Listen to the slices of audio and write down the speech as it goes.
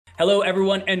Hello,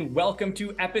 everyone, and welcome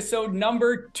to episode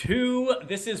number 2.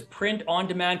 This is Print on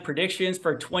Demand predictions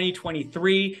for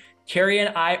 2023. Carrie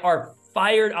and I are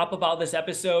fired up about this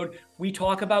episode. We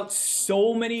talk about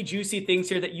so many juicy things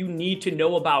here that you need to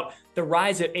know about. The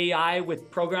rise of AI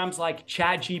with programs like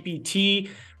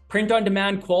ChatGPT, print on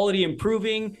demand quality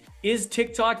improving. Is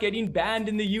TikTok getting banned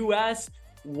in the US?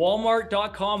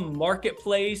 Walmart.com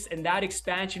marketplace and that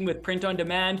expansion with print on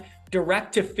demand,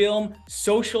 direct to film,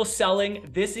 social selling.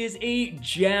 This is a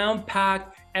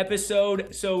jam-packed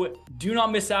episode, so do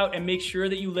not miss out and make sure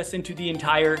that you listen to the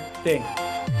entire thing.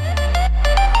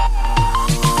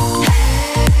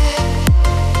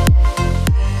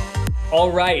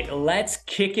 All right, let's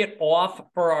kick it off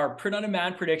for our print on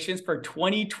demand predictions for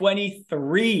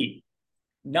 2023.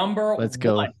 Let's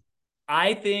go.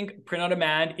 I think print on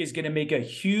demand is going to make a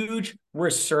huge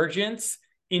resurgence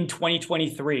in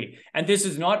 2023. And this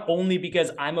is not only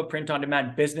because I'm a print on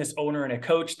demand business owner and a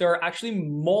coach. There are actually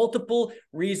multiple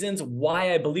reasons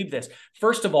why I believe this.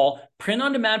 First of all, print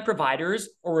on demand providers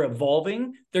are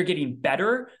evolving. They're getting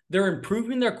better. They're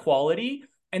improving their quality,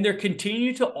 and they're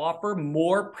continuing to offer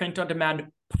more print on demand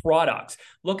products.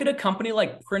 Look at a company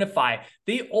like Printify.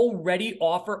 They already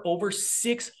offer over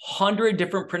 600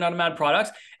 different print on demand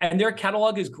products, and their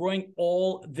catalog is growing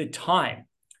all the time.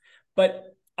 But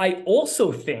I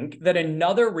also think that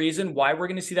another reason why we're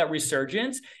going to see that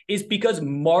resurgence is because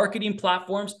marketing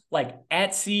platforms like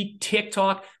Etsy,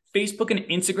 TikTok, Facebook and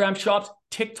Instagram shops,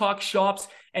 TikTok shops,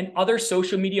 and other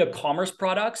social media commerce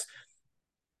products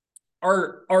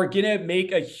are going to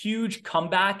make a huge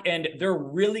comeback, and they're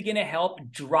really going to help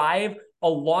drive a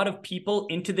lot of people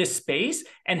into this space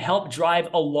and help drive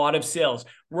a lot of sales.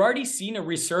 We're already seeing a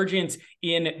resurgence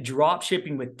in drop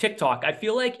shipping with TikTok. I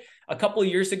feel like a couple of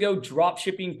years ago, drop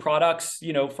shipping products,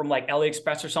 from like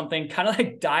AliExpress or something kind of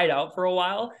like died out for a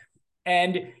while.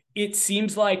 And it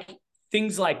seems like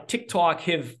things like TikTok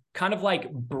have kind of like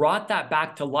brought that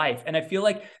back to life. And I feel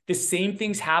like the same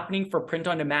thing's happening for print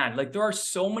on demand. Like there are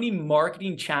so many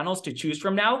marketing channels to choose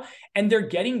from now, and they're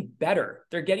getting better.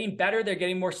 They're getting better. They're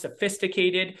getting more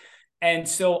sophisticated. And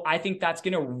so I think that's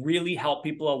going to really help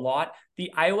people a lot.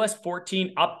 The iOS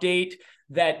 14 update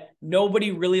that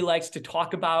nobody really likes to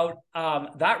talk about,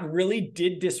 that really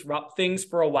did disrupt things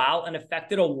for a while and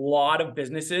affected a lot of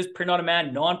businesses, print on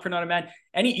demand, non-print on demand,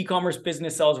 any e-commerce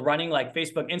business sells running like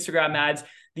Facebook, Instagram ads.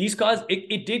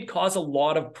 It did cause a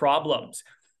lot of problems.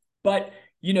 But,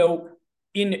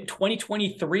 in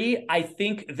 2023, I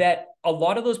think that a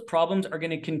lot of those problems are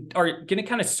going to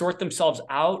kind of sort themselves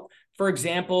out. For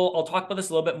example, I'll talk about this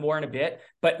a little bit more in a bit,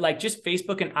 but like just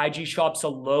Facebook and IG shops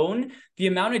alone, the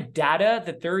amount of data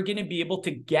that they're going to be able to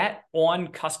get on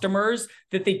customers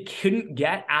that they couldn't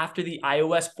get after the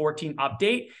iOS 14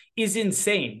 update is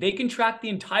insane. They can track the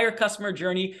entire customer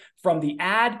journey from the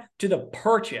ad to the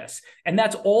purchase, and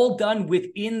that's all done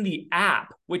within the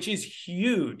app, which is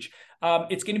huge.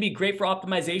 It's going to be great for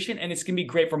optimization, and it's going to be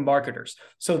great for marketers.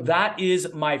 So that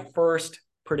is my first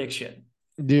prediction.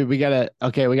 Dude, we gotta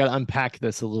unpack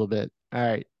this a little bit. All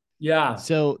right. Yeah.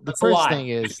 So the first thing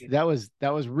is that was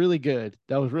really good.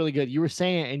 That was really good. You were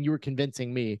saying it and you were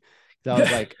convincing me. I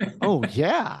was like, oh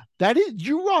yeah,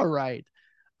 you're all right.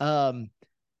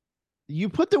 You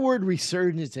put the word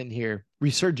resurgence in here.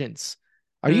 Resurgence.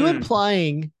 Are you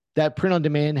implying that print on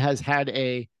demand has had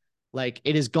it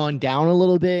has gone down a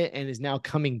little bit and is now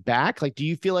coming back? Like, do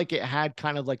you feel like it had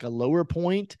kind of like a lower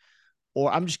point? Or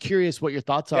I'm just curious what your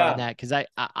thoughts are on that, because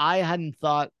I hadn't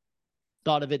thought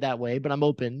of it that way, but I'm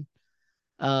open.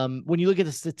 When you look at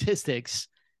the statistics,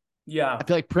 I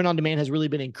feel like print on demand has really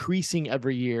been increasing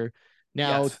every year.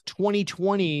 Now,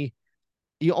 2020,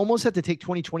 you almost have to take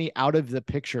 2020 out of the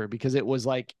picture because it was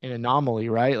like an anomaly,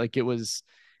 right? Like it was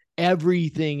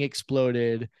everything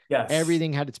exploded. Yes.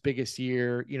 Everything had its biggest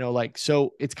year,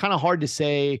 so it's kind of hard to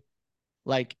say,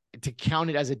 like, to count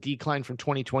it as a decline from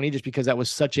 2020 just because that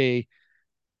was such an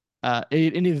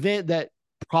event that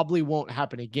probably won't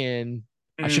happen again.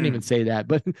 I shouldn't even say that,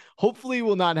 but hopefully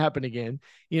will not happen again,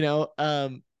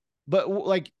 but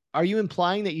like, are you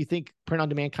implying that you think print on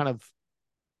demand kind of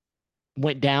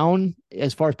went down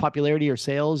as far as popularity or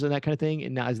sales and that kind of thing,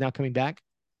 and now is coming back?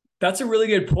 That's a really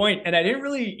good point. And I didn't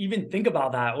really even think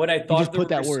about that when I thought of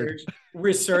the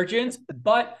resurgence.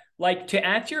 But like, to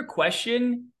answer your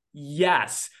question,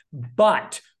 yes,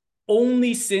 but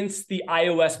only since the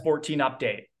iOS 14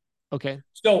 update. Okay.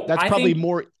 So that's probably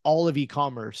more all of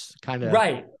e-commerce kind of.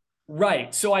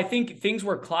 Right. So I think things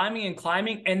were climbing,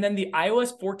 and then the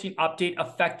iOS 14 update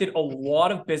affected a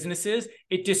lot of businesses.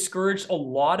 It discouraged a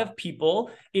lot of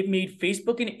people. It made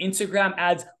Facebook and Instagram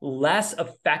ads less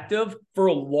effective for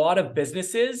a lot of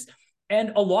businesses.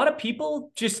 And a lot of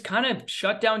people just kind of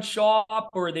shut down shop,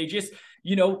 or they just,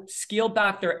 scaled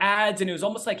back their ads, and it was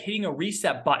almost like hitting a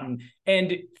reset button.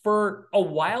 And for a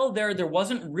while there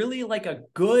wasn't really like a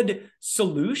good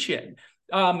solution.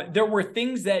 There were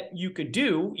things that you could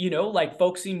do, like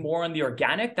focusing more on the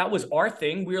organic. That was our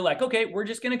thing. We were like, okay, we're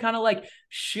just going to kind of like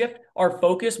shift our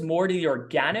focus more to the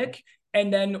organic.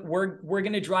 And then we're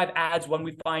going to drive ads when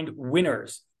we find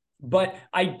winners. But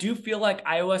I do feel like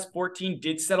iOS 14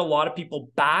 did set a lot of people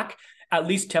back, at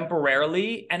least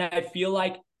temporarily. And I feel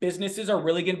like businesses are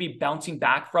really going to be bouncing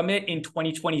back from it in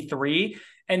 2023.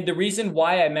 And the reason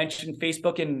why I mentioned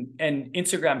Facebook and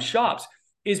Instagram shops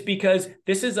is because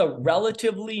this is a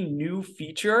relatively new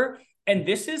feature. And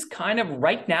this is kind of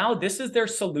right now, this is their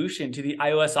solution to the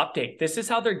iOS update. This is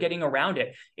how they're getting around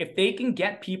it. If they can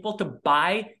get people to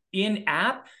buy in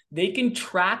app, they can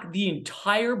track the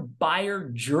entire buyer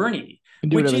journey,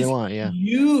 which is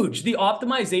huge. The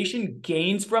optimization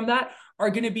gains from that are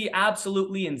going to be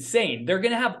absolutely insane. They're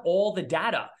going to have all the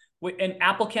data, and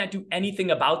Apple can't do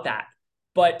anything about that.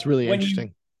 But it's really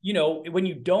interesting.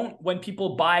 When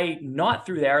people buy not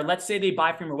through there, let's say they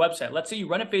buy from your website. Let's say you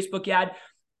run a Facebook ad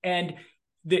and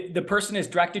the person is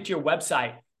directed to your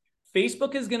website.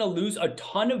 Facebook is going to lose a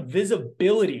ton of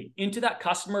visibility into that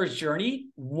customer's journey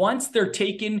once they're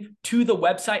taken to the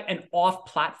website and off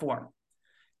platform.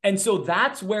 And so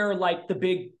that's where like the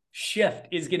big shift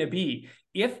is going to be.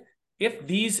 If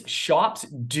these shops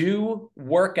do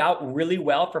work out really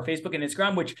well for Facebook and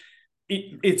Instagram, which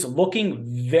it's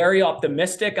looking very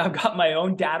optimistic. I've got my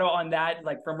own data on that,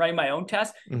 like from running my own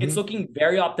tests. Mm-hmm. It's looking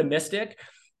very optimistic.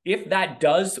 If that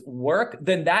does work,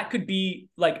 then that could be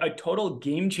like a total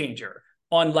game changer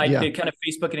on like the kind of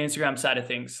Facebook and Instagram side of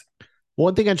things.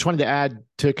 One thing I just wanted to add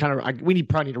to kind of,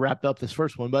 probably need to wrap up this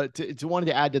first one, but to wanted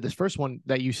to add to this first one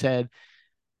that you said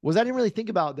was I didn't really think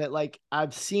about that. Like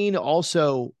I've seen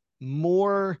also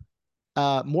more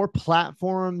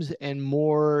platforms and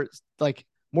more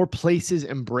places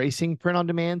embracing print on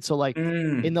demand. So like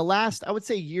in the last, I would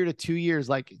say year to 2 years,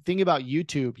 like think about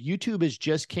YouTube. YouTube has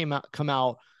just come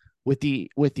out with the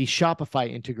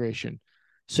Shopify integration.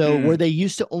 So where they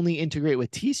used to only integrate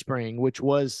with Teespring, which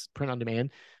was print on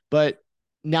demand, but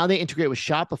now they integrate with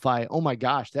Shopify. Oh my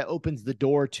gosh, that opens the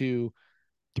door to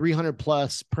 300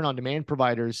 plus print on demand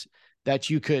providers that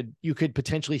you could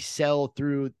potentially sell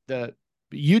through the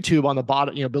YouTube on the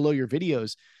bottom, below your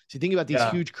videos. So you think about these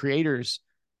huge creators.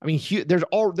 I mean, they're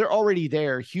already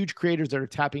there. Huge creators that are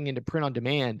tapping into print on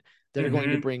demand that are going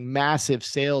to bring massive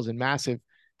sales and massive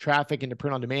traffic into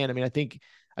print on demand. I mean, I think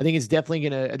it's definitely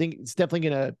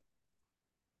gonna,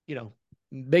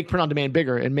 make print on demand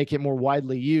bigger and make it more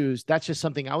widely used. That's just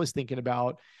something I was thinking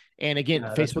about. And again,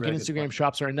 Facebook and Instagram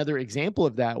shops are another example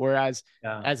of that. Whereas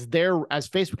as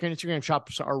Facebook and Instagram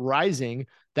shops are rising,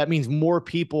 that means more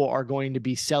people are going to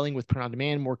be selling with print on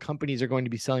demand. More companies are going to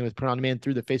be selling with print on demand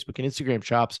through the Facebook and Instagram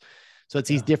shops. So it's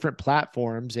these different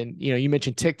platforms. And, you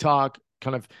mentioned TikTok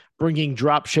kind of bringing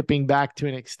drop shipping back to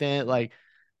an extent. Like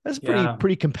that's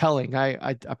pretty compelling.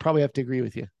 I probably have to agree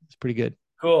with you. It's pretty good.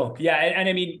 Cool. Yeah. And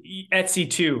I mean, Etsy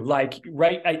too, like,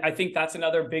 right. I think that's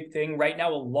another big thing right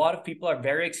now. A lot of people are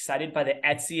very excited by the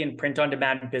Etsy and print on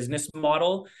demand business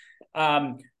model.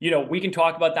 We can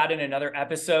talk about that in another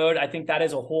episode. I think that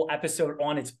is a whole episode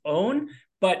on its own,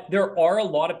 but there are a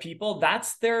lot of people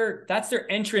that's their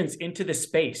entrance into the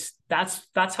space. That's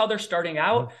how they're starting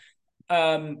out.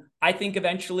 I think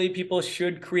eventually people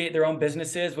should create their own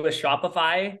businesses with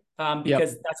Shopify,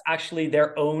 because that's actually they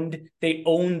own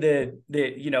the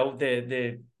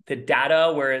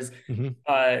data, whereas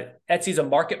Etsy's a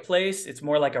marketplace. It's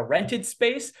more like a rented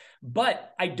space,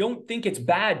 but I don't think it's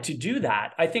bad to do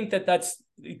that. I think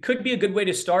it could be a good way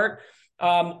to start,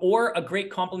 or a great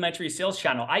complementary sales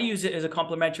channel. I use it as a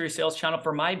complementary sales channel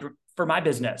for my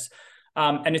business,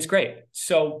 and it's great.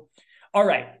 So, all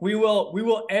right, we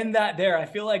will end that there. I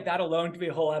feel like that alone could be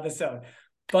a whole episode.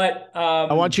 But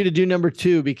I want you to do number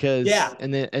 2 because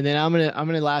and then I'm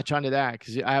gonna latch onto that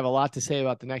because I have a lot to say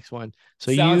about the next one.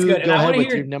 So Sounds good. Go ahead with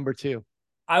your number 2.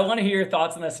 I want to hear your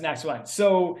thoughts on this next one.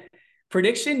 So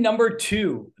prediction number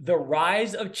 2, the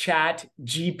rise of Chat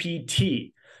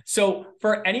GPT. So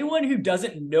for anyone who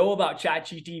doesn't know about Chat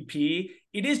GPT,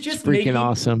 it is just making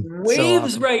awesome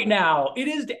waves right now. It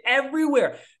is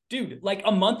everywhere. Dude, like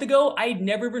a month ago, I had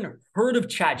never even heard of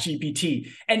Chat GPT,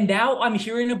 and now I'm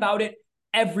hearing about it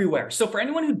everywhere. So for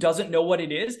anyone who doesn't know what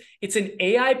it is, it's an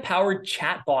AI-powered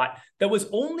chatbot that was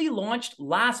only launched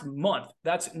last month.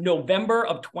 That's November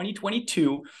of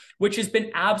 2022, which has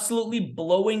been absolutely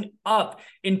blowing up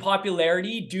in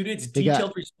popularity due to its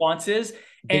detailed responses.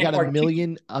 They got a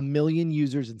million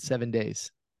users in 7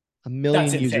 days. A million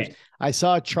That's users. insane. I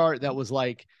saw a chart that was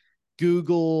like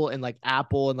Google and like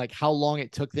Apple and like how long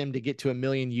it took them to get to a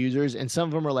million users. And some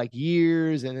of them are like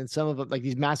years. And then some of them like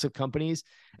these massive companies.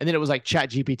 And then it was like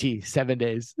ChatGPT, 7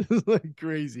 days. Like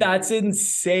crazy. That's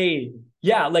insane.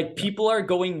 Yeah. Like people are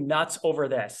going nuts over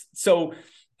this. So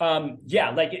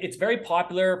yeah, like it's very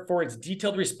popular for its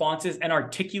detailed responses and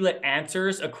articulate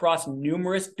answers across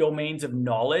numerous domains of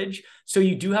knowledge. So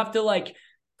you do have to like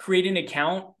create an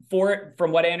account for it,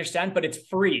 from what I understand, but it's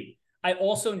free. I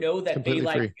also know that they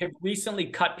like have recently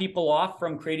cut people off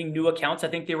from creating new accounts. I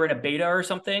think they were in a beta or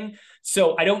something.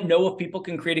 So I don't know if people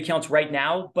can create accounts right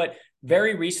now, but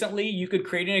very recently you could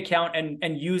create an account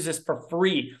and use this for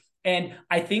free. And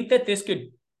I think that this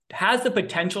has the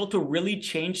potential to really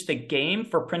change the game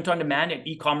for print on demand and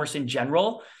e-commerce in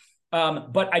general.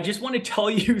 But I just want to tell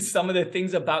you some of the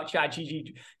things about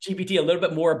ChatGPT, a little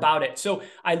bit more about it. So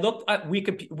I looked at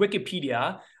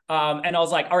Wikipedia and I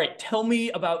was like, all right, tell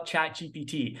me about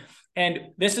ChatGPT. And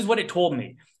this is what it told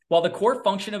me. While the core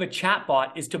function of a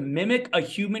chatbot is to mimic a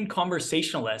human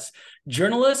conversationalist,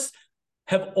 journalists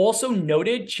have also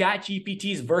noted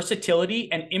ChatGPT's versatility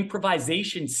and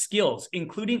improvisation skills,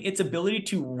 including its ability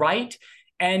to write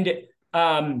and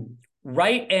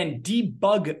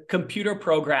debug computer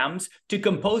programs, to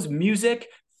compose music,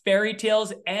 fairy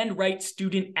tales, and write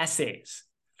student essays.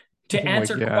 To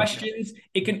answer questions,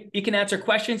 it can answer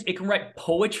questions. It can write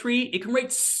poetry. It can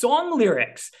write song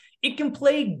lyrics. It can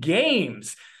play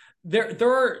games.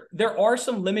 There are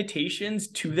some limitations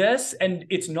to this, and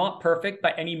it's not perfect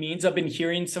by any means. I've been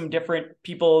hearing some different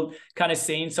people kind of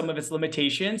saying some of its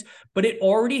limitations, but it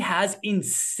already has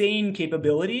insane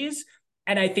capabilities,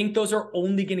 and I think those are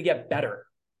only going to get better.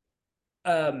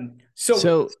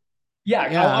 So yeah,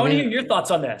 I want to hear your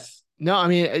thoughts on this. No, I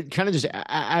mean, kind of just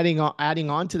adding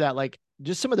on to that, like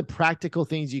just some of the practical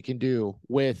things you can do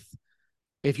with,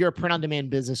 if you're a print on demand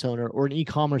business owner or an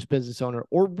e-commerce business owner,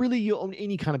 or really you own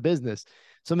any kind of business.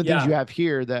 Some of the things you have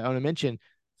here that I want to mention: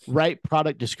 write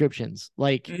product descriptions.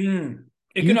 Like it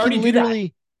can already do that.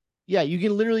 Yeah, you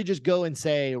can literally just go and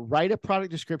say, write a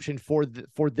product description for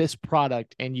this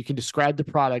product, and you can describe the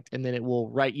product, and then it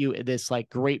will write you this like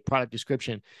great product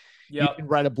description. You can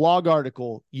write a blog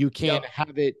article. You can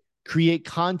have it create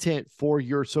content for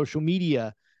your social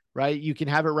media, right? You can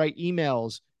have it write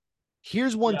emails.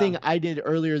 Here's one thing I did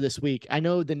earlier this week. I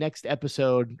know the next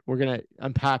episode, we're going to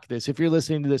unpack this. If you're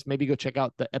listening to this, maybe go check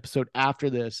out the episode after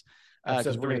this,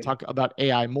 because we're going to talk about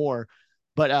AI more.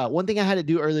 But one thing I had to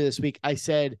do earlier this week, I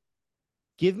said,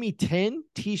 give me 10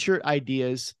 t-shirt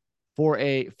ideas for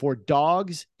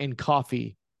dogs and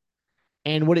coffee.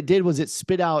 And what it did was it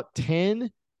spit out 10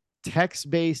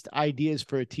 text-based ideas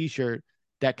for a t-shirt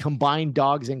that combine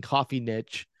dogs and coffee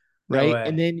niche, right?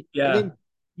 And then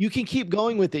you can keep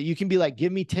going with it. You can be like,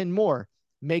 give me 10 more,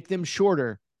 make them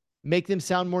shorter, make them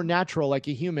sound more natural, like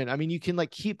a human. I mean, you can like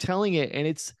keep telling it, and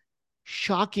it's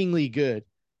shockingly good.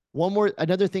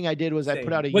 Another thing I did was I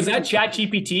put out Was that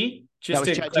ChatGPT? Just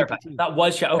to clarify, that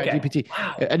was ChatGPT.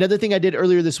 Wow. Another thing I did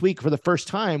earlier this week for the first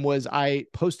time was I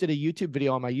posted a YouTube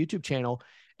video on my YouTube channel,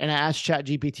 and I asked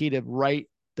ChatGPT to write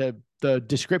the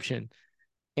description.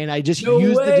 And I just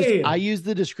used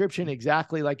the description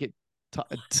exactly like it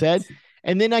said.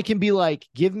 And then I can be like,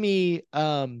 give me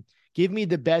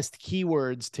the best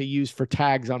keywords to use for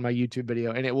tags on my YouTube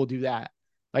video. And it will do that,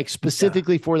 like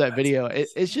specifically for that video.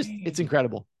 It's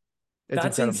incredible.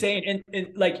 That's insane. And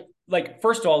like,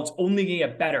 first of all, it's only going to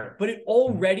get better, but it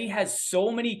already has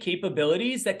so many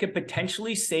capabilities that could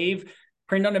potentially save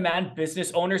print on demand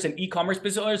business owners and e-commerce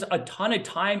business owners a ton of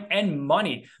time and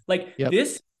money. Like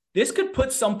this could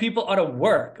put some people out of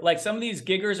work, like some of these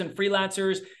giggers and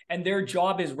freelancers, and their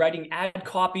job is writing ad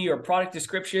copy or product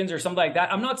descriptions or something like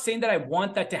that. I'm not saying that I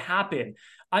want that to happen.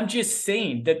 I'm just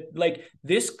saying that like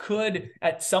this could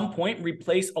at some point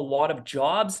replace a lot of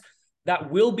jobs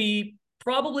that will be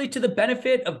probably to the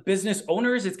benefit of business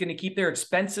owners. It's going to keep their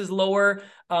expenses lower.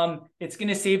 It's going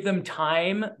to save them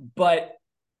time, but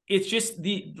it's just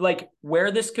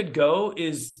where this could go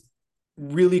is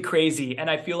really crazy. And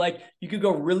I feel like you could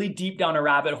go really deep down a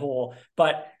rabbit hole,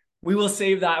 but we will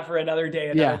save that for another day,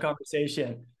 another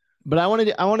conversation. But I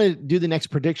want to do the next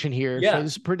prediction here. Yeah. So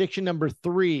this is prediction number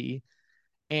 3,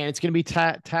 and it's going to be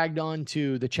tagged on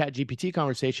to the ChatGPT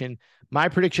conversation. My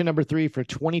prediction number 3 for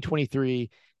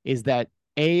 2023 is that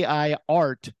AI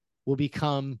art will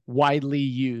become widely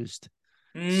used.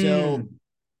 So,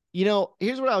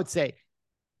 here's what I would say.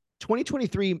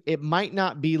 2023, it might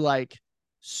not be like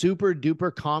super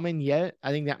duper common yet.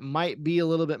 I think that might be a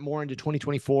little bit more into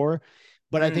 2024,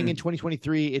 but I think in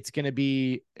 2023, it's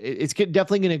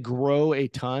definitely going to grow a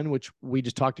ton, which we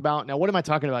just talked about. Now, what am I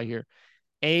talking about here?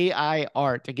 AI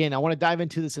art. Again, I want to dive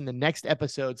into this in the next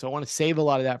episode. So I want to save a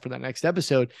lot of that for that next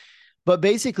episode. But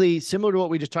basically, similar to what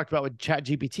we just talked about with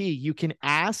ChatGPT, you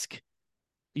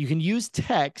can use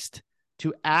text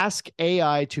to ask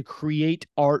AI to create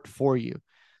art for you.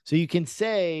 So you can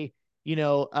say,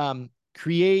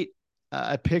 create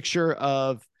a picture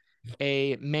of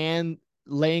a man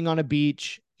laying on a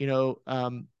beach,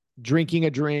 drinking a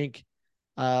drink,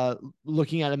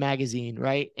 looking at a magazine,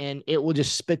 right? And it will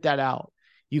just spit that out.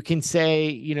 You can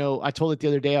say, I told it the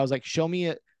other day, I was like, show me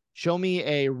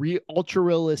a ultra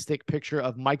realistic picture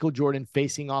of Michael Jordan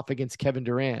facing off against Kevin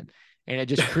Durant. And it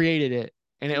just created it.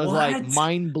 And it was like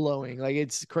mind blowing. Like,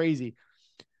 it's crazy.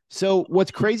 So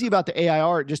what's crazy about the AI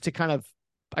art, just to kind of,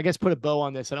 I guess, put a bow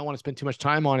on this, I don't want to spend too much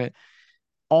time on it.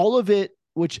 All of it,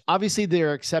 which obviously there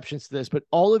are exceptions to this, but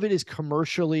all of it is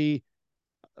commercially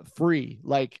free.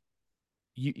 Like,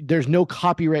 there's no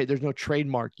copyright, there's no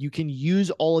trademark. You can use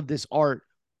all of this art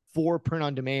for print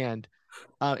on demand,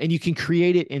 and you can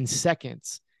create it in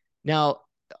seconds. Now,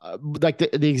 like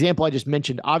the example I just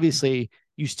mentioned, obviously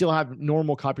you still have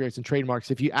normal copyrights and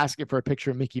trademarks. If you ask it for a picture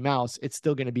of Mickey Mouse, it's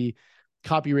still going to be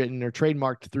copywritten or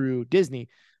trademarked through Disney,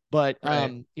 but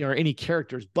right. Or any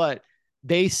characters. But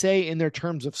they say in their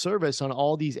terms of service on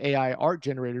all these AI art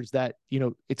generators that,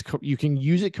 you can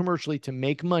use it commercially to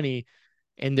make money,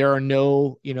 and there are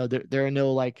no, there are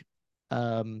no like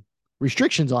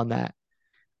restrictions on that.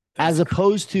 That's as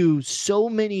opposed to so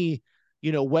many,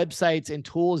 websites and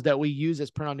tools that we use as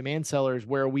print on demand sellers,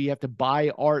 where we have to buy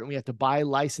art and we have to buy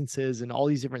licenses and all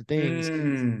these different things.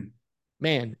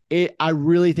 Man, I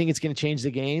really think it's going to change the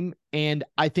game. And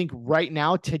I think right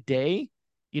now, today,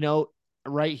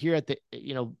 right here at the,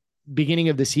 beginning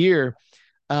of this year,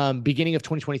 beginning of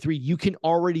 2023, you can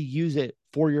already use it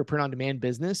for your print on demand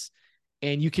business,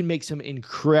 and you can make some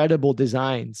incredible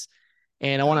designs.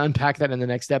 And I want to unpack that in the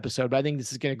next episode, but I think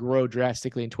this is going to grow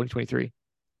drastically in 2023.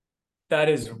 That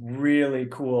is really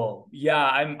cool. Yeah,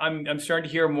 I'm starting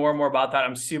to hear more and more about that.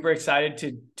 I'm super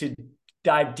excited to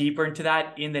dive deeper into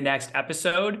that in the next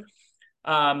episode.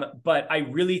 But I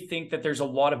really think that there's a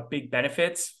lot of big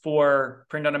benefits for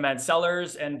print on demand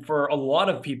sellers and for a lot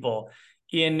of people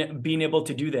in being able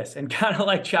to do this. And kind of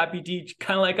like ChatGPT,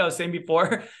 kind of like I was saying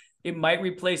before, it might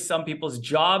replace some people's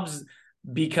jobs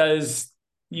because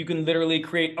you can literally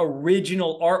create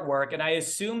original artwork. And I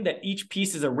assume that each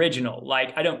piece is original.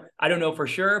 Like, I don't know for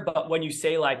sure, but when you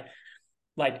say like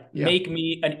make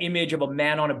me an image of a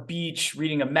man on a beach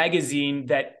reading a magazine,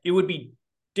 that it would be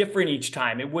different each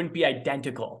time. It wouldn't be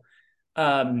identical.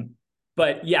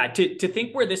 But yeah, to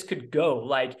think where this could go,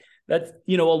 like that's,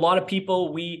 a lot of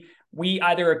people, we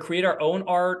either create our own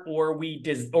art or we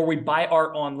buy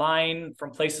art online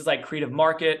from places like Creative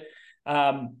Market,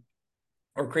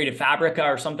 or Creative Fabrica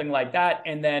or something like that.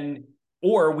 And then,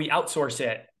 or we outsource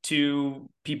it to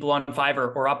people on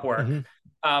Fiverr or Upwork.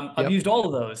 Mm-hmm. I've used all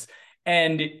of those.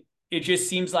 And it just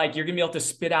seems like you're going to be able to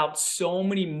spit out so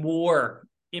many more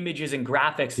images and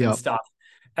graphics and stuff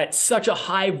at such a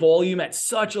high volume, at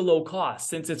such a low cost,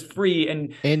 since it's free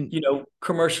and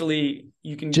commercially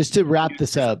you can. Just to wrap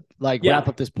this up, wrap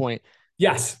up this point.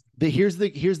 Yes. Here's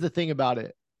the thing about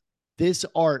it. This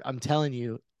art, I'm telling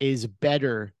you, is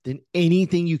better than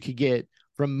anything you could get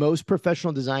from most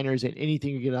professional designers and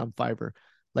anything you get on Fiverr.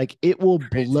 Like, it will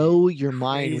blow your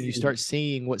mind when you start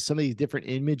seeing what some of these different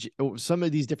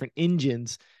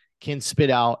engines can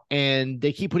spit out. And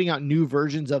they keep putting out new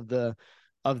versions of the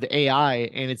AI,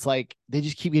 and it's like they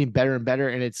just keep getting better and better.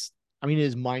 And it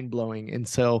is mind blowing. And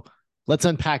so let's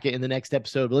unpack it in the next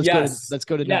episode. But let's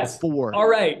go to number 4. All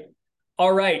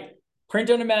right. Print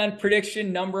on demand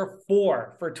prediction number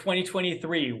 4 for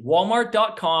 2023.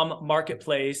 Walmart.com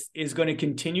marketplace is going to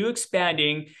continue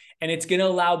expanding, and it's going to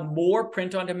allow more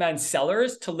print on demand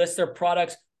sellers to list their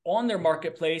products on their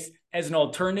marketplace as an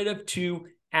alternative to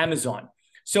Amazon.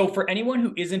 So for anyone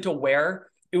who isn't aware,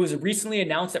 it was recently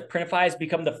announced that Printify has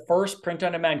become the first print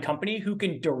on demand company who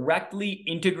can directly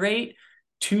integrate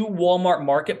to Walmart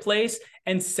marketplace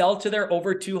and sell to their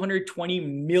over 220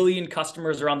 million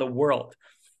customers around the world.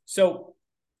 So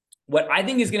what I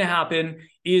think is going to happen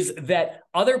is that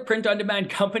other print-on-demand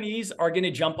companies are going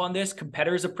to jump on this.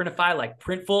 Competitors of Printify, like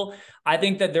Printful, I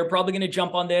think that they're probably going to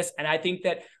jump on this. And I think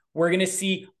that we're going to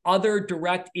see other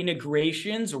direct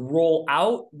integrations roll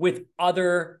out with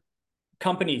other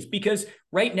companies, because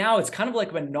right now it's kind of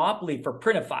like a monopoly for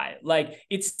Printify. Like,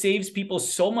 it saves people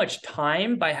so much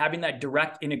time by having that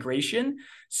direct integration.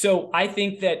 So I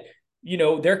think that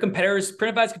their competitors,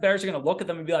 Printify's competitors are going to look at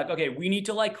them and be like, okay, we need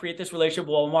to like create this relationship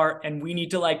with Walmart and we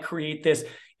need to like create this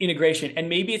integration. And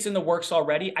maybe it's in the works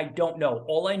already. I don't know.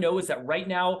 All I know is that right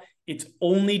now it's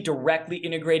only directly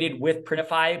integrated with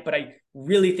Printify, but I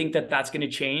really think that that's going to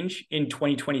change in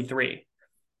 2023.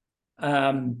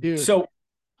 Dude, so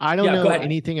I don't know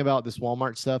anything about this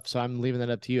Walmart stuff, so I'm leaving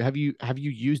that up to you. Have you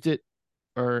used it,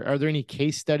 or are there any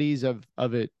case studies of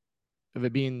it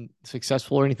being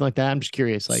successful or anything like that? I'm just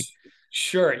curious. Like,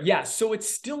 sure, yeah. So it's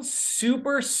still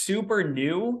super, super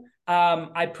new.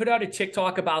 I put out a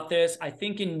TikTok about this, I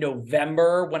think in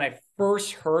November when I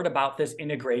first heard about this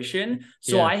integration.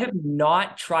 So I have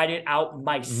not tried it out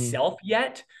myself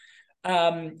yet.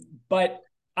 But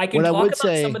I can talk about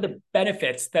some of the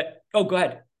benefits that, go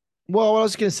ahead. Well, what I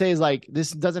was going to say is like,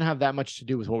 this doesn't have that much to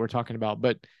do with what we're talking about,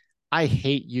 but I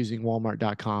hate using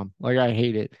Walmart.com. Like I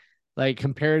hate it. Like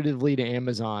comparatively to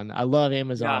Amazon, I love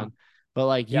Amazon, but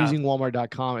like using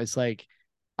Walmart.com, it's like,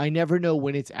 I never know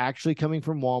when it's actually coming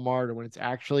from Walmart or when it's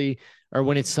actually, or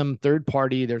when it's some third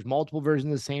party. There's multiple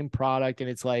versions of the same product. And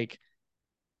it's like,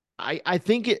 I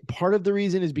think part of the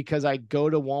reason is because I go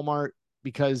to Walmart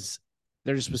because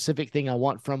there's a specific thing I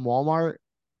want from Walmart.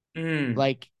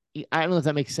 Like, I don't know if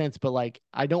that makes sense, but like,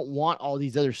 I don't want all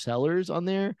these other sellers on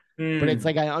there, but it's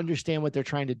like, I understand what they're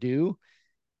trying to do.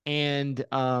 And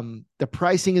the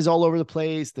pricing is all over the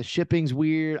place. The shipping's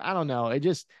weird. I don't know. I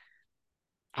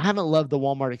haven't loved the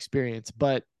Walmart experience,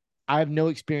 but I have no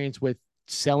experience with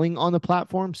selling on the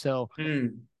platform. So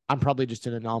I'm probably just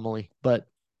an anomaly, but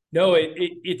no,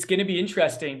 it's going to be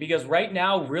interesting because right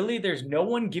now, really, there's no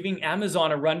one giving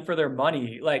Amazon a run for their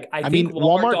money. Like I think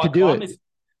Walmart could do it.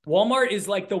 Walmart is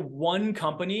like the one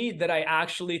company that I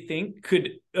actually think could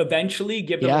eventually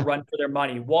give them a run for their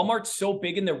money. Walmart's so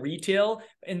big in the retail,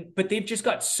 but they've just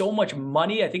got so much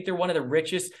money. I think they're one of the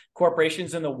richest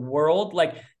corporations in the world.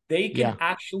 Like they can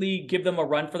actually give them a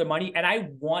run for their money. And I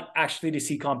want actually to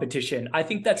see competition. I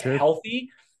think that's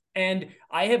healthy. And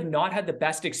I have not had the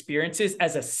best experiences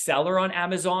as a seller on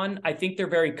Amazon. I think they're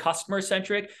very customer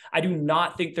centric. I do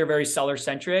not think they're very seller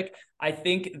centric. I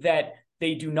think that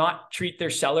they do not treat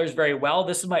their sellers very well.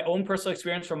 This is my own personal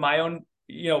experience from my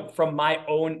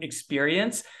own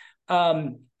experience.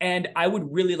 And I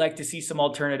would really like to see some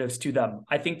alternatives to them.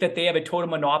 I think that they have a total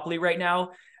monopoly right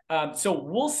now. So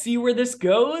we'll see where this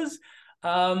goes.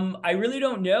 I really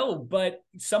don't know, but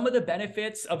some of the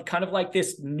benefits of kind of like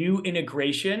this new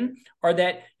integration are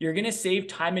that you're going to save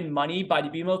time and money by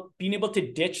being able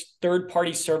to ditch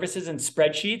third-party services and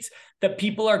spreadsheets that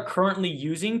people are currently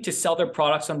using to sell their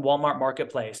products on Walmart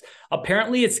Marketplace.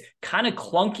 Apparently, it's kind of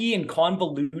clunky and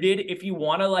convoluted if you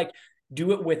want to like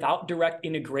do it without direct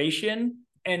integration.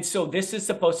 And so this is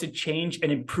supposed to change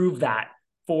and improve that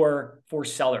for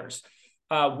sellers.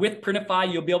 With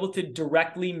Printify, you'll be able to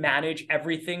directly manage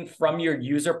everything from your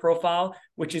user profile,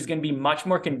 which is going to be much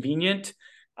more convenient.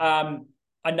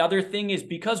 Another thing is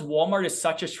because Walmart is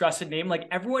such a trusted name, like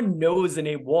everyone knows the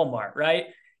name Walmart, right?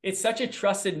 It's such a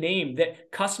trusted name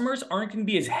that customers aren't going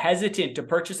to be as hesitant to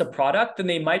purchase a product than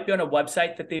they might be on a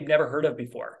website that they've never heard of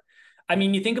before. I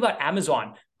mean, you think about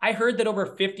Amazon. I heard that over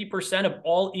 50% of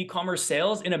all e-commerce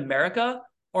sales in America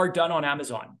are done on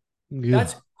Amazon.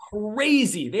 That's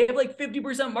crazy. They have like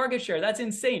 50% market share. That's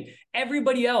insane.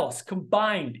 Everybody else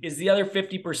combined is the other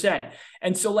 50%.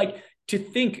 And so like to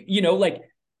think, like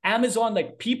Amazon,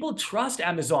 like people trust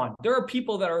Amazon. There are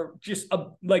people that are just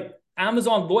like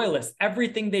Amazon loyalists,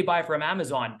 everything they buy from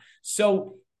Amazon.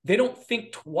 So they don't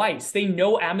think twice. They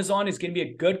know Amazon is going to be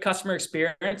a good customer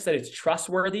experience, that it's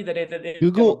trustworthy, that if they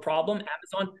have a problem,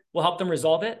 Amazon will help them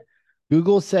resolve it.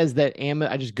 Google says that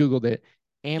I just Googled it.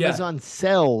 Amazon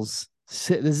sells,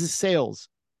 this is sales,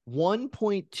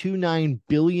 $1.29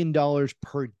 billion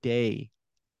per day.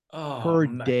 Per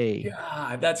day.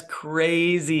 God, that's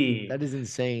crazy. That is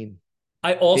insane.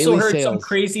 I also heard some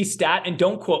crazy stat, and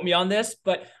don't quote me on this,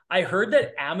 but I heard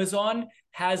that Amazon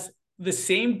has the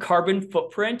same carbon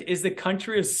footprint as the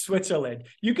country of Switzerland.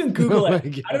 You can Google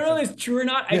it. I don't know if it's true or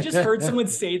not. I just heard someone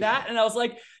say that, and I was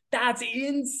like, that's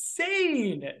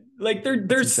insane. Like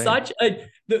they're such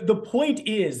the point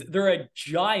is they're a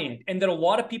giant, and that a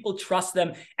lot of people trust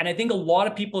them. And I think a lot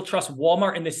of people trust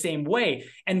Walmart in the same way.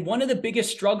 And one of the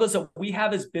biggest struggles that we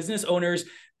have as business owners,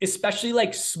 especially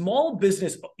like small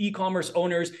business e-commerce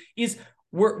owners, is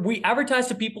we advertise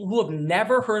to people who have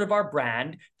never heard of our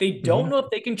brand. They don't know if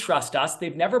they can trust us.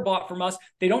 They've never bought from us.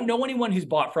 They don't know anyone who's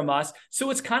bought from us. So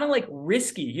it's kind of like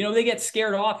risky. They get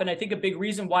scared off. And I think a big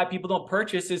reason why people don't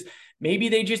purchase is maybe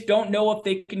they just don't know if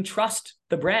they can trust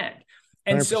the brand.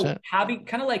 And 100%. So having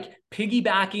kind of like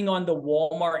piggybacking on the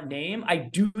Walmart name, I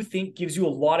do think gives you a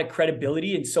lot of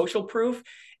credibility and social proof.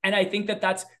 And I think that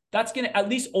that's going to at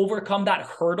least overcome that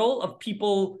hurdle of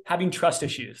people having trust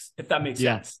issues, if that makes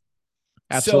sense.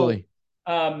 Absolutely.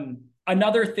 So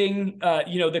another thing,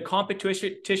 the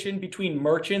competition between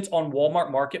merchants on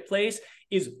Walmart Marketplace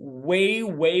is way,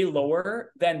 way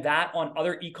lower than that on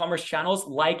other e-commerce channels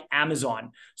like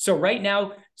Amazon. So right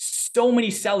now, so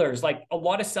many sellers, like a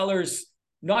lot of sellers,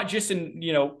 not just in,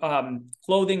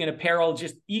 clothing and apparel,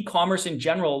 just e-commerce in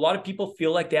general. A lot of people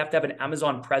feel like they have to have an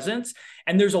Amazon presence.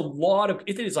 And there's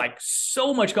it is like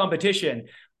so much competition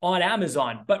on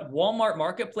Amazon, but Walmart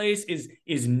Marketplace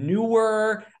is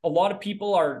newer. A lot of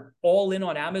people are all in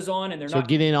on Amazon, and they're not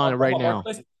getting on it right now.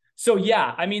 So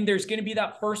yeah, I mean, there's going to be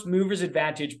that first mover's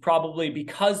advantage probably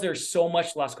because there's so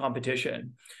much less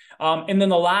competition. And then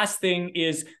the last thing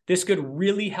is this could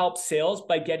really help sales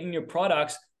by getting your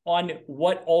products on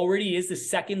what already is the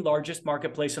second largest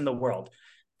marketplace in the world.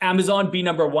 Amazon be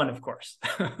number one, of course.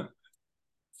 All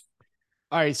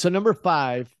right. So number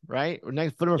 5, right?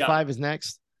 Number 5 is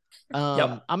next.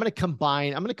 I'm going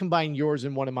to combine yours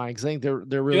and one of mine because I think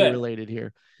they're really related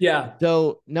here. Yeah.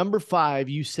 So number 5,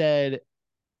 you said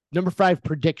number 5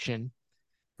 prediction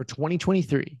for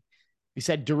 2023. You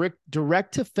said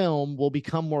direct to film will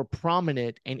become more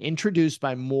prominent and introduced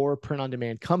by more print on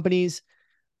demand companies.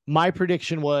 My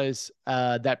prediction was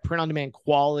that print on demand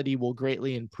quality will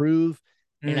greatly improve.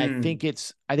 And I think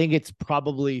it's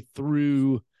probably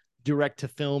through direct to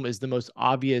film is the most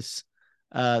obvious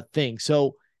thing.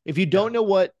 So if you don't know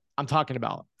what I'm talking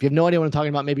about, if you have no idea what I'm talking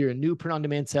about, maybe you're a new print on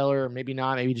demand seller, or maybe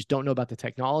not, maybe you just don't know about the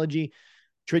technology.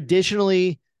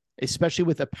 Traditionally, especially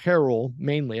with apparel,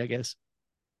 mainly, I guess,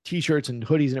 t-shirts and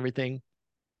hoodies and everything,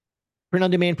 print on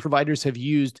demand providers have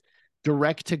used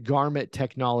direct to garment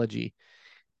technology.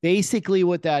 Basically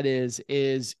what that is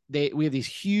we have these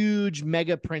huge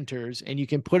mega printers, and you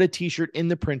can put a t-shirt in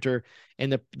the printer,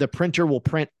 and the printer will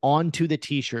print onto the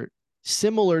t-shirt,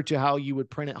 similar to how you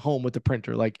would print at home with the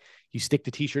printer. Like you stick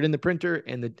the t-shirt in the printer,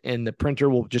 and the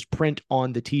printer will just print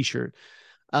on the t-shirt.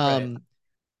 Right.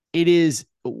 It is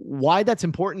why that's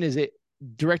important is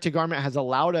direct to garment has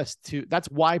allowed us to, that's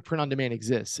why print on demand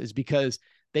exists, is because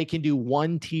they can do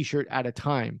one t-shirt at a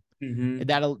time. Mm-hmm. And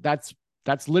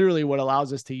that's literally what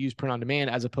allows us to use print on demand,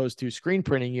 as opposed to screen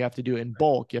printing. You have to do it in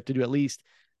bulk. You have to do at least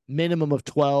minimum of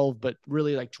 12, but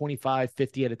really like 25,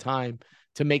 50 at a time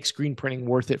to make screen printing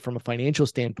worth it from a financial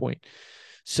standpoint.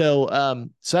 So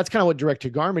that's kind of what direct to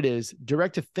garment is.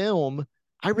 Direct to film,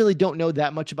 I really don't know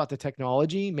that much about the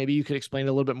technology. Maybe you could explain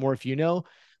a little bit more if you know,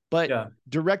 but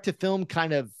direct to film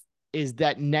kind of is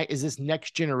this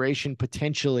next generation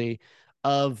potentially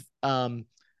of print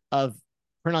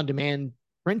on demand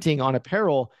printing on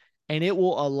apparel, and it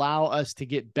will allow us to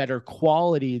get better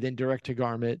quality than direct to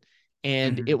garment,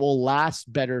 and it will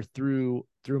last better through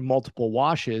multiple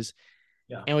washes.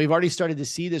 Yeah. And we've already started to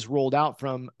see this rolled out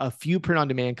from a few print on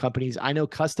demand companies. I know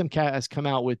Custom Cat has come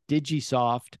out with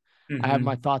Digisoft. I have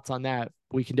my thoughts on that.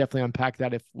 We can definitely unpack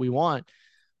that if we want.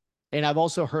 And I've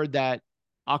also heard that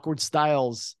Awkward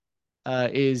Styles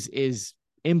is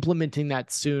implementing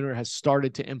that soon, or has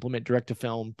started to implement direct to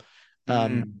film.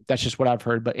 That's just what I've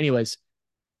heard. But anyways,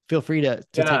 feel free to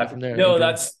take it from there. No,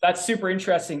 that's super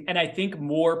interesting. And I think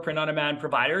more print on demand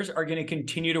providers are going to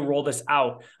continue to roll this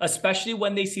out, especially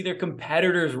when they see their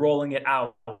competitors rolling it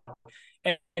out.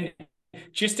 And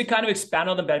just to kind of expand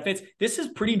on the benefits, this is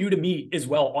pretty new to me as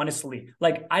well, honestly.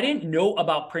 Like I didn't know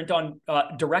about print on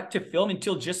direct to film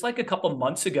until just like a couple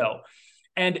months ago.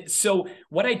 And so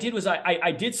what I did was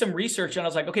I did some research, and I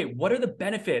was like, okay, what are the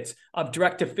benefits of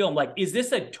direct to film? Like, is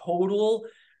this a total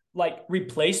like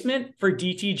replacement for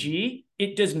DTG?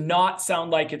 It does not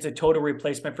sound like it's a total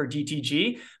replacement for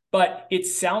DTG, but it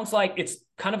sounds like it's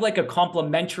kind of like a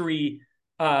complementary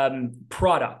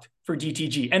product for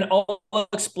DTG. And I'll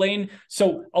explain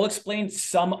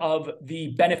some of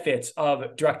the benefits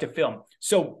of direct to film.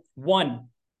 So one,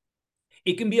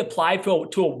 it can be applied to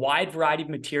a wide variety of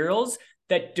materials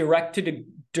that direct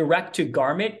to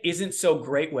garment isn't so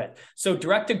great with. So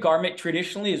direct to garment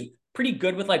traditionally is pretty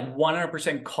good with like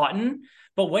 100% cotton.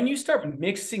 But when you start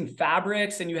mixing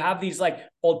fabrics and you have these like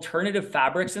alternative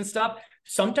fabrics and stuff,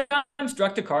 sometimes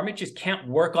direct to garment just can't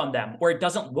work on them, or it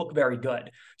doesn't look very good.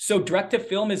 So direct to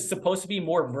film is supposed to be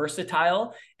more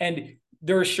versatile. And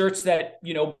there are shirts that,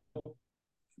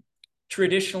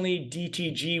 traditionally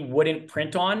DTG wouldn't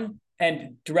print on,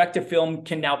 and direct to film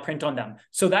can now print on them.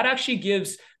 So that actually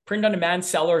gives print on demand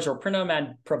sellers or print on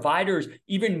demand providers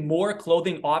even more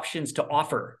clothing options to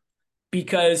offer,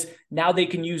 because now they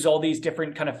can use all these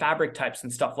different kind of fabric types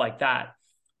and stuff like that.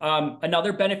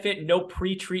 Another benefit, no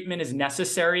pre-treatment is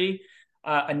necessary.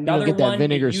 Another get that one,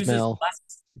 vinegar smell.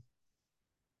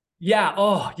 Yeah.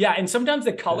 Oh, yeah. And sometimes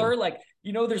the color, like,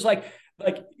 there's like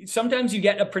sometimes you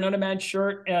get a print on demand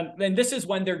shirt, and then this is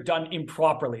when they're done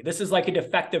improperly. This is like a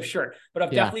defective shirt, but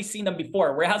I've Yeah. definitely seen them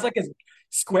before where it has like a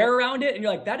square around it, and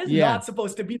you're like, that is Yeah. not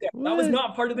supposed to be there. That was What?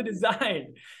 not part of the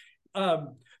design.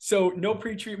 So no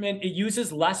pre-treatment. It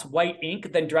uses less white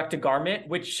ink than direct to garment,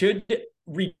 which should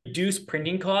reduce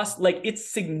printing costs. Like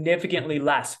it's significantly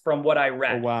less from what I Oh,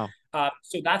 read. wow.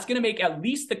 So that's going to make at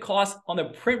least the cost on the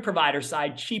print provider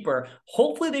side cheaper.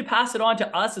 Hopefully they pass it on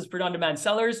to us as print on demand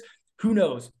sellers. Who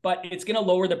knows? But it's going to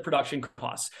lower the production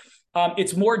costs.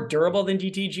 It's more durable than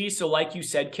DTG. So like you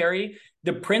said, Carrie,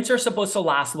 the prints are supposed to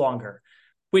last longer,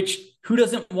 which who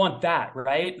doesn't want that,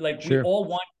 right? Like we Sure. all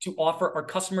want to offer our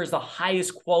customers the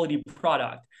highest quality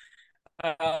product.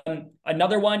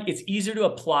 Another one, it's easier to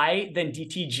apply than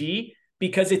DTG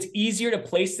because it's easier to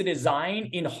place the design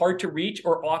in hard to reach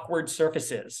or awkward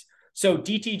surfaces. So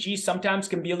DTG sometimes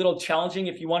can be a little challenging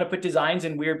if you want to put designs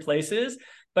in weird places,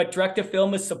 but direct to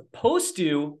film is supposed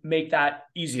to make that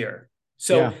easier.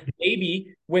 So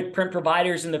maybe with print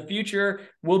providers in the future,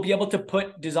 we'll be able to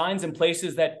put designs in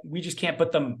places that we just can't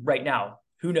put them right now.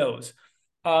 Who knows?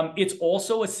 It's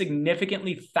also a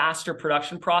significantly faster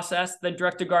production process than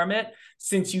direct to garment,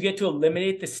 since you get to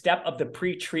eliminate the step of the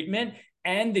pre-treatment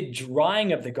and the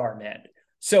drying of the garment.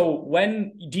 So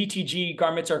when DTG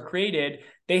garments are created,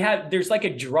 there's like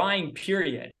a drying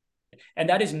period, and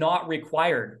that is not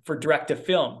required for direct to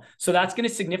film. So that's going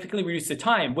to significantly reduce the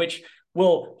time, which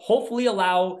will hopefully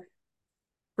allow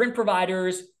print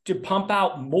providers to pump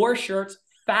out more shirts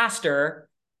faster,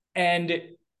 and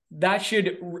that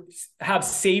should have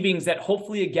savings that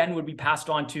hopefully again would be passed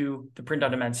on to the print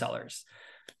on demand sellers.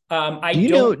 I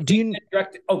go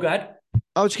ahead.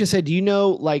 I was just gonna say, do you know,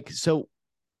 like, so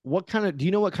do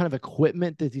you know what kind of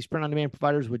equipment that these print on demand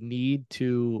providers would need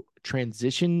to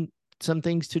transition some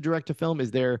things to direct to film?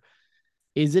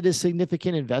 Is it a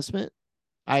significant investment?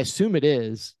 I assume it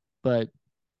is, but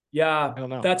yeah, I don't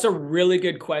know. that's a really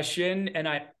good question. And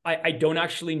I don't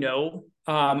actually know.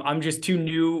 I'm just too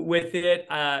new with it.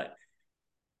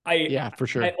 Yeah, for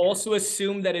sure. I also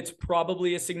assume that it's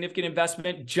probably a significant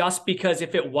investment, just because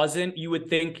if it wasn't, you would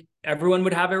think everyone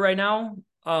would have it right now.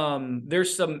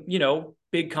 There's some,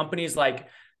 big companies like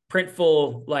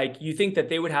Printful, like you think that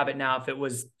they would have it now if it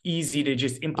was easy to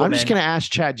just implement. I'm just going to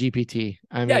ask Chat GPT.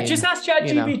 Just ask Chat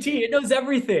GPT. It knows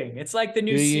everything. It's like the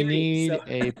new Siri. Do you need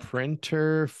a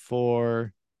printer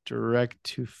for direct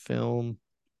to film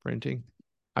printing?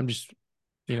 I'm just,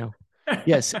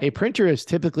 yes, a printer is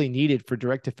typically needed for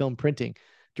direct to film printing.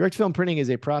 Direct to film printing is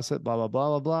a process, blah, blah, blah,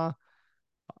 blah, blah.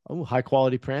 Oh, high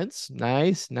quality prints.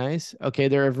 Nice. Okay.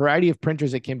 There are a variety of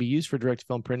printers that can be used for direct to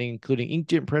film printing, including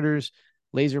inkjet printers,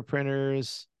 laser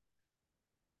printers.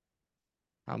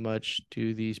 How much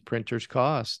do these printers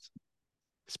cost?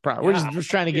 We're just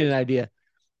trying to get an idea.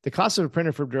 The cost of a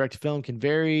printer for direct to film can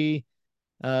vary.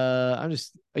 You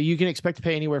can expect to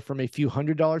pay anywhere from a few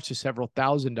 $100s to several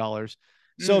 $1,000s.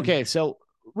 So, okay. So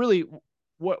really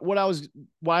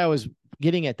why I was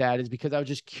getting at that is because I was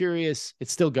just curious.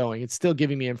 It's still going. It's still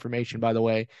giving me information, by the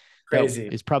way. Crazy.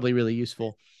 It's probably really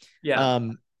useful. Yeah.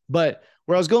 But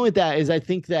where I was going with that is I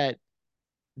think that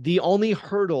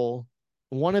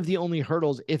one of the only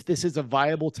hurdles, if this is a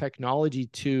viable technology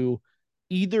to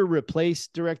either replace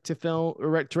direct to film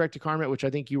or direct to garment, which I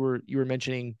think you were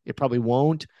mentioning, it probably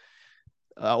won't,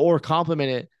 or complement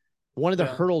it. One of the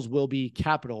hurdles will be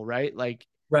capital, right? Like,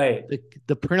 right.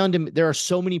 The print on demand. There are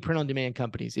so many print on demand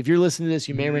companies. If you're listening to this,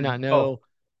 you may or may not know.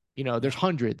 There's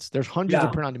hundreds. There's hundreds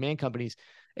of print on demand companies.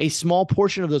 A small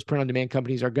portion of those print on demand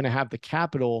companies are going to have the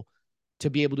capital to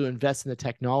be able to invest in the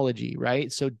technology,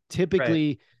 right? So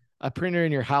typically, a printer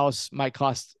in your house might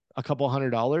cost a couple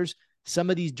 $100. Some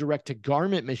of these direct to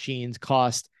garment machines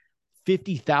cost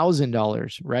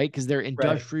 $50,000, right? Because they're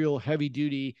industrial, heavy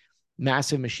duty,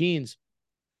 massive machines,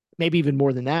 maybe even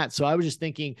more than that. So I was just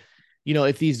thinking,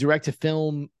 if these direct to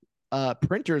film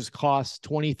printers cost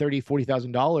 $20,000,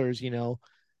 $30,000, $40,000,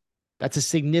 that's a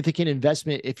significant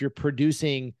investment. If you're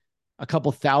producing a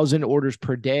couple thousand orders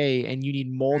per day and you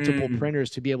need multiple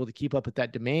printers to be able to keep up with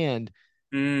that demand,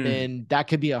 then that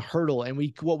could be a hurdle.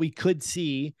 And what we could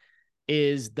see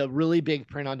is the really big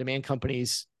print on demand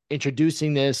companies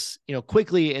introducing this,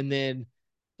 quickly, and then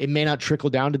it may not trickle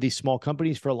down to these small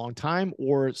companies for a long time,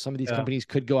 or some of these companies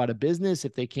could go out of business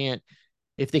if they can't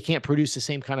produce the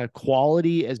same kind of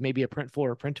quality as maybe a Printful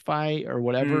or Printify or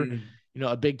whatever,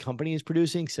 a big company is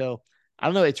producing. So I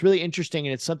don't know. It's really interesting,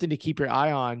 and it's something to keep your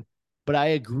eye on, but I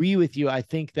agree with you. I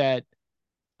think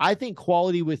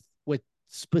quality with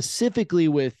specifically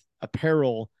with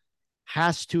apparel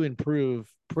has to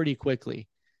improve pretty quickly.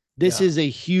 This is a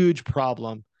huge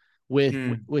problem.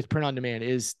 with print on demand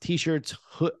is t-shirts,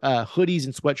 hoodies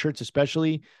and sweatshirts,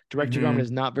 especially. Direct to garment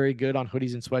is not very good on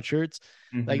hoodies and sweatshirts.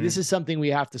 Like this is something we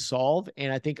have to solve.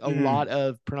 And I think a lot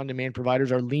of print on demand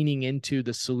providers are leaning into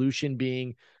the solution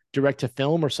being direct to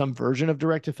film or some version of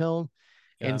direct to film.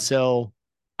 Yeah. And so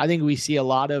I think we see a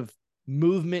lot of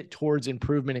movement towards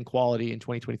improvement in quality in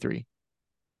 2023.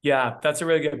 Yeah, that's a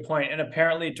really good point. And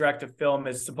apparently direct to film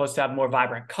is supposed to have more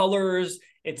vibrant colors.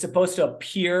 It's supposed to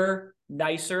appear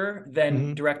nicer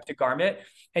than direct to garment.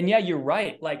 And yeah, you're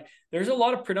right. Like there's a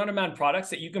lot of print on demand products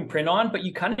that you can print on, but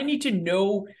you kind of need to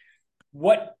know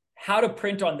how to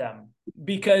print on them,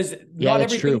 because not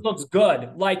everything looks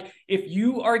good. Like if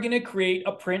you are going to create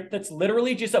a print that's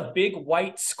literally just a big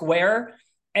white square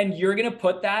and you're going to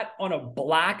put that on a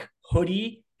black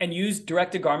hoodie and use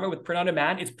direct to garment with print on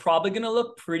demand, it's probably going to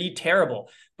look pretty terrible.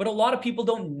 But a lot of people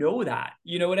don't know that.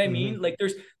 You know what I mean? Like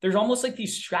there's almost like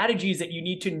these strategies that you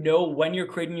need to know when you're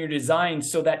creating your design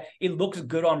so that it looks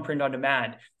good on print on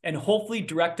demand. And hopefully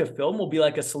direct to film will be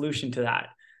like a solution to that.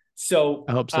 So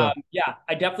I hope so. Yeah,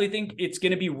 I definitely think it's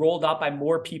going to be rolled out by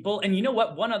more people. And you know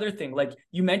what? One other thing, like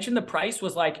you mentioned, the price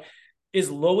was like as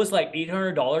low as like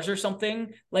 $800 or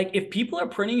something. Like if people are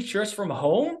printing shirts from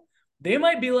home, they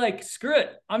might be like, screw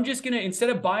it. I'm just going to,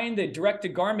 instead of buying the direct to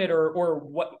garment or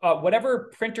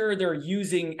whatever printer they're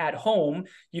using at home,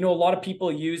 you know, a lot of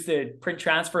people use the print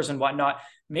transfers and whatnot.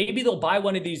 Maybe they'll buy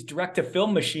one of these direct to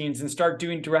film machines and start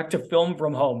doing direct to film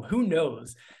from home. Who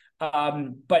knows?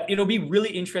 But it'll be really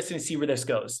interesting to see where this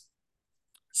goes.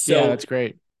 So yeah, that's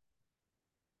great.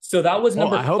 So that was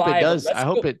number 5. I hope it does. I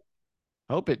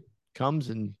hope it comes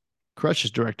and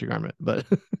crushes direct to garment, but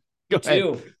go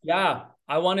ahead. Yeah.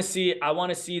 I want to see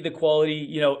the quality,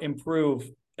 you know, improve,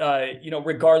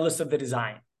 regardless of the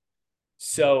design.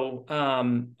 So,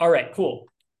 all right, cool.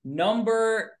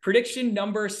 Prediction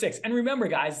number 6. And remember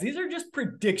guys, these are just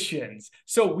predictions.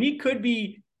 So we could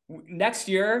be next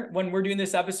year when we're doing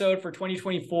this episode for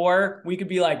 2024, we could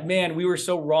be like, man, we were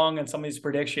so wrong on some of these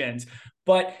predictions,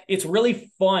 but it's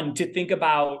really fun to think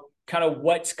about kind of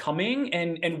what's coming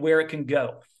and where it can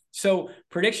go. So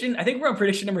I think we're on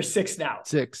prediction number 6 now.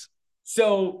 6.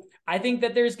 So I think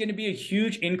that there's going to be a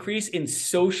huge increase in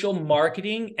social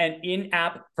marketing and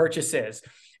in-app purchases.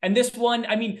 And this one,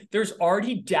 I mean, there's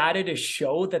already data to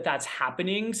show that that's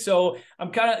happening. So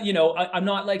I'm kind of, I'm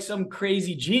not like some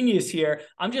crazy genius here.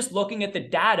 I'm just looking at the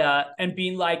data and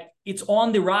being like, it's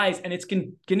on the rise and it's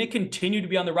going to continue to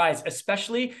be on the rise,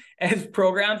 especially as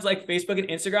programs like Facebook and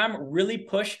Instagram really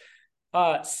push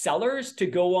sellers to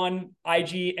go on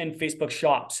IG and Facebook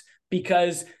shops.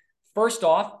 Because first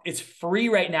off, it's free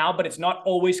right now, but it's not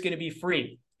always going to be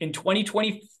free. In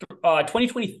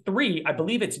 2023, I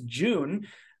believe it's June,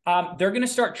 they're going to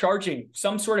start charging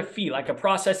some sort of fee, like a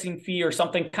processing fee or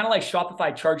something, kind of like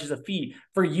Shopify charges a fee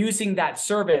for using that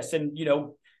service and,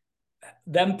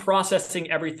 them processing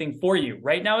everything for you.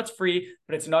 Right now it's free,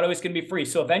 but it's not always going to be free.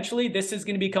 So eventually this is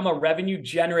going to become a revenue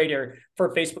generator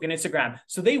for Facebook and Instagram.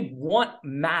 So they want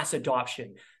mass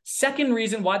adoption. Second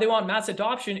reason why they want mass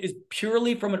adoption is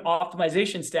purely from an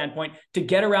optimization standpoint to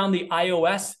get around the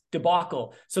iOS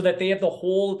debacle so that they have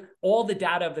all the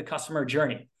data of the customer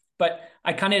journey. But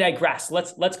I kind of digress.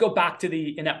 Let's go back to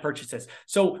the in-app purchases.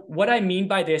 So what I mean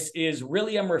by this is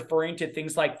really I'm referring to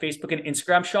things like Facebook and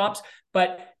Instagram shops,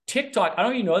 but TikTok, I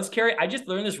don't even know this, Carrie. I just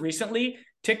learned this recently.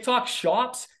 TikTok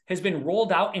shops has been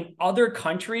rolled out in other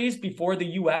countries before the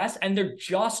US, and they're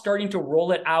just starting to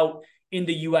roll it out in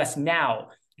the US now.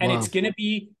 And It's going to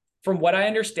be, from what I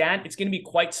understand, it's going to be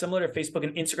quite similar to Facebook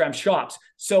and Instagram shops.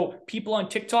 So people on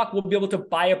TikTok will be able to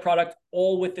buy a product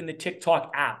all within the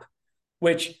TikTok app,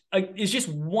 which is just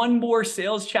one more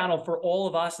sales channel for all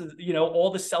of us,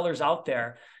 all the sellers out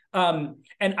there.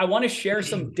 And I want to share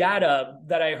some data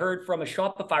that I heard from a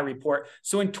Shopify report.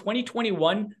 So in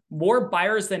 2021, more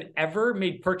buyers than ever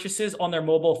made purchases on their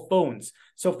mobile phones.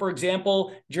 So for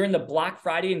example, during the Black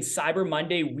Friday and Cyber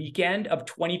Monday weekend of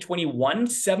 2021,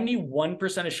 71%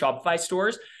 of Shopify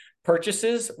stores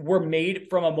purchases were made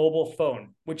from a mobile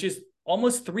phone, which is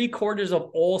almost 3/4 of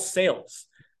all sales,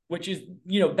 which is,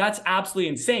 that's absolutely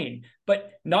insane.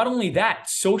 But not only that,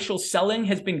 social selling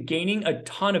has been gaining a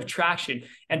ton of traction.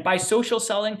 And by social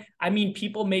selling, I mean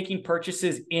people making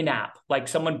purchases in-app, like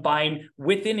someone buying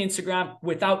within Instagram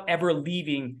without ever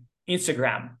leaving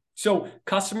Instagram. So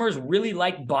customers really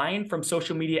like buying from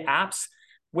social media apps.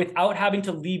 without having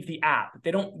to leave the app.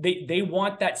 They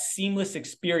want that seamless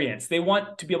experience. They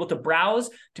want to be able to browse,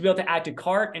 to be able to add to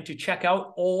cart, and to check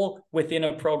out all within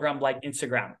a program like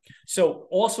Instagram. So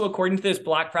also, according to this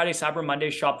Black Friday, Cyber Monday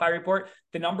Shopify report,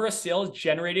 the number of sales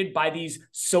generated by these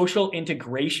social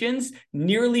integrations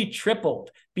nearly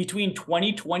tripled between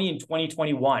 2020 and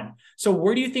 2021. So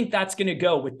where do you think that's going to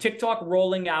go with TikTok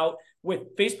rolling out,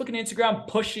 with Facebook and Instagram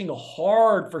pushing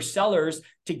hard for sellers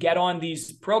to get on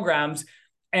these programs,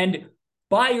 and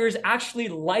buyers actually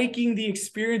liking the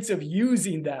experience of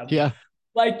using them? Yeah.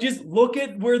 Like, just look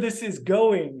at where this is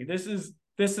going. This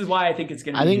is why I think it's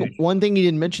going to be huge. One thing you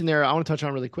didn't mention there, I want to touch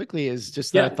on really quickly, is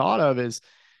just that I thought of is,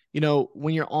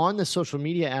 when you're on the social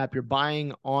media app, you're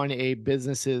buying on a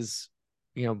business's,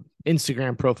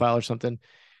 Instagram profile or something.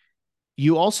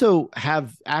 You also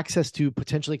have access to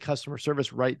potentially customer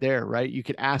service right there, right? You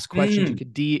could ask questions. You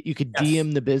could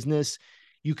DM the business.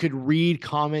 You could read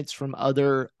comments from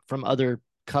other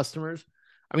customers.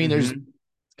 I mean, there's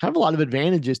kind of a lot of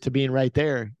advantages to being right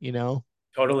there,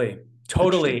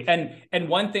 Totally. And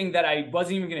one thing that I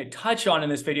wasn't even going to touch on in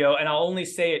this video, and I'll only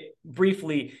say it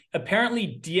briefly,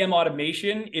 apparently DM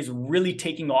automation is really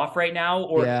taking off right now,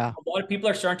 or a lot of people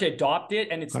are starting to adopt it,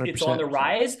 and it's on the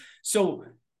rise. So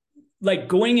like,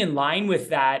 going in line with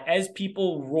that, as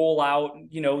people roll out,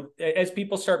 as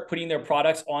people start putting their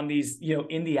products on these,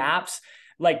 in the apps,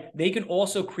 like, they can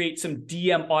also create some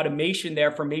DM automation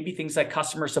there for maybe things like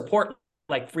customer support,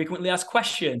 like frequently asked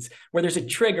questions, where there's a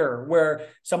trigger where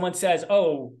someone says,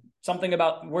 oh, something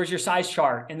about where's your size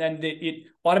chart? And then it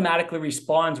automatically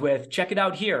responds with, check it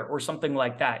out here, or something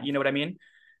like that. You know what I mean?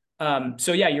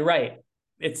 So yeah, you're right.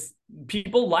 It's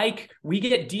people we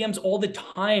get DMs all the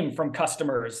time from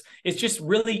customers. It's just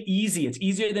really easy. It's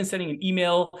easier than sending an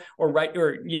email or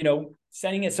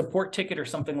sending a support ticket or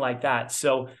something like that.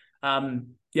 So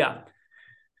yeah.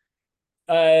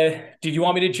 Did you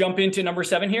want me to jump into number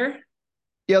 7 here?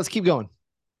 Yeah, let's keep going.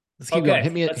 Let's keep going.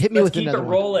 Hit me with another one.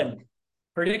 Rolling.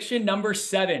 Prediction number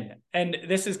 7. And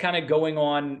this is kind of going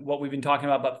on what we've been talking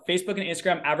about, but Facebook and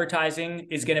Instagram advertising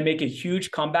is going to make a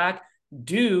huge comeback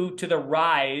due to the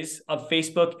rise of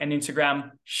Facebook and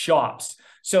Instagram shops.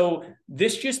 So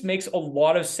this just makes a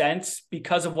lot of sense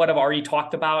because of what I've already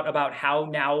talked about how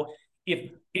now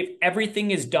if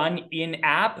everything is done in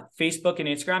app, Facebook and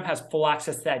Instagram has full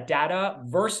access to that data,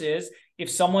 versus if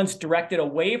someone's directed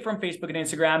away from Facebook and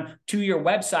Instagram to your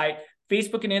website,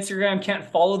 Facebook and Instagram can't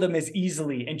follow them as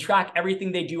easily and track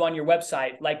everything they do on your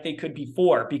website like they could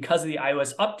before because of the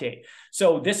iOS update.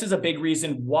 So this is a big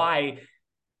reason why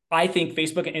I think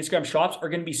Facebook and Instagram shops are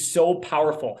going to be so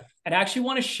powerful. And I actually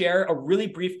want to share a really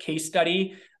brief case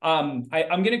study. I'm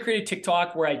going to create a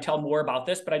TikTok where I tell more about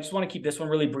this, but I just want to keep this one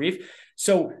really brief.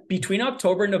 So between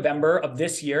October and November of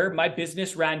this year, my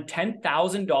business ran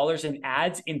 $10,000 in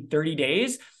ads in 30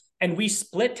 days. And we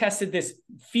split tested this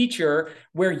feature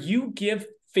where you give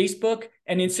Facebook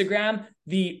and Instagram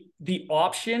the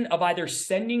option of either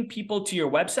sending people to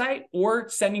your website or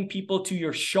sending people to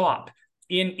your shop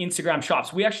in Instagram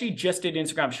shops. We actually just did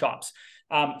Instagram shops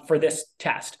for this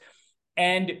test.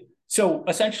 And so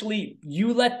essentially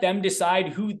you let them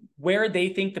decide where they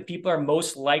think the people are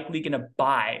most likely going to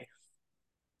buy.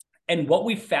 And what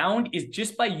we found is,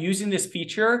 just by using this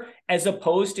feature, as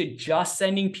opposed to just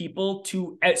sending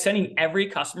every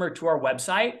customer to our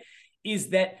website, is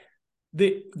that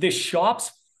the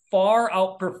shops far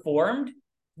outperformed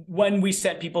when we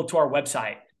sent people to our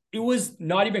website. It was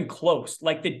not even close.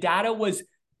 Like, the data was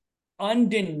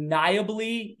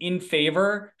undeniably in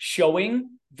favor,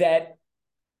 showing that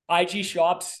IG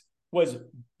shops was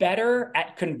better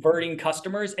at converting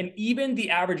customers, and even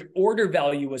the average order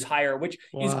value was higher, which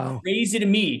is crazy to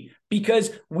me,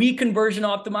 because we conversion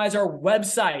optimize our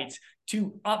websites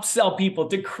to upsell people,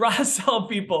 to cross-sell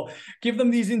people, give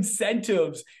them these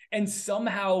incentives, and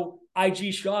somehow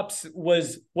IG shops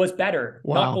was better.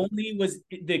 Not only was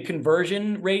the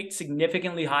conversion rate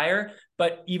significantly higher,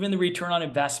 but even the return on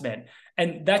investment.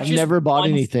 And that's I've never bought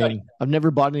anything. I've never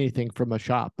bought anything from a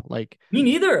shop. Like, me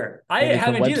neither. I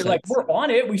haven't either. Like, we're on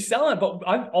it, we sell it, but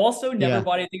I've also never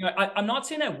bought anything. I'm not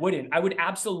saying I wouldn't. I would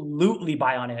absolutely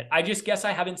buy on it. I just guess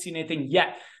I haven't seen anything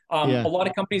yet. A lot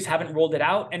of companies haven't rolled it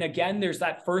out. And again, there's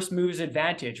that first moves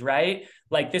advantage, right?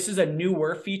 Like, this is a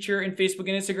newer feature in Facebook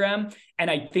and Instagram.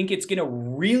 And I think it's going to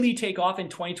really take off in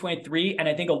 2023. And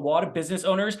I think a lot of business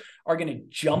owners are going to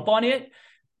jump on it.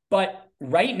 But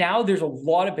right now, there's a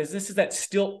lot of businesses that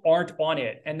still aren't on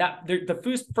it. And that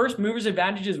the first movers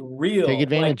advantage is real. Take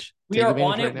advantage. Like, we are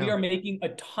on it. Right, we are making a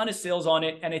ton of sales on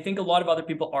it. And I think a lot of other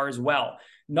people are as well.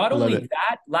 Not only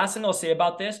that, last thing I'll say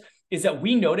about this is that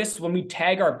we notice when we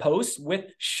tag our posts with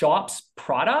shops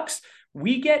products,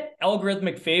 we get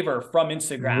algorithmic favor from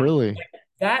Instagram. Really?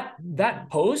 That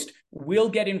post will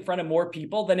get in front of more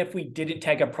people than if we didn't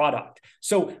tag a product.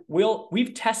 So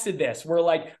we've tested this. We're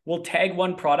like, we'll tag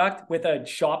one product with a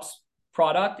shop's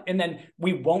product, and then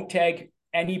we won't tag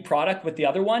any product with the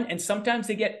other one. And sometimes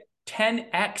they get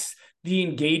 10x the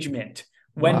engagement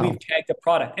when we've tagged the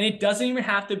product. And it doesn't even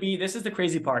have to be, this is the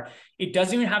crazy part, it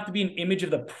doesn't even have to be an image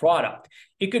of the product.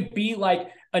 It could be like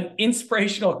an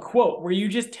inspirational quote where you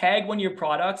just tag one of your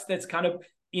products that's kind of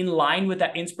in line with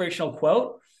that inspirational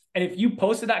quote. And if you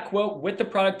posted that quote with the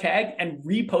product tag and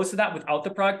reposted that without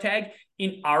the product tag,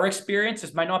 in our experience,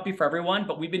 this might not be for everyone,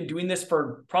 but we've been doing this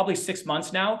for probably 6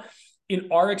 months now. In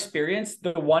our experience,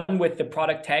 the one with the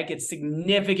product tag gets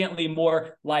significantly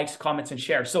more likes, comments, and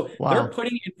shares. So they're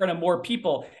putting it in front of more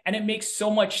people. And it makes so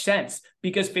much sense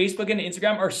because Facebook and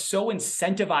Instagram are so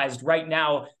incentivized right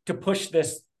now to push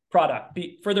this product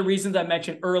for the reasons I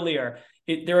mentioned earlier.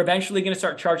 They're eventually going to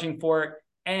start charging for it.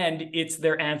 And it's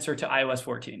their answer to iOS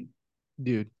 14.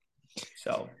 Dude.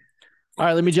 So, all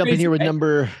right, let me jump in here with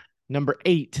number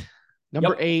 8.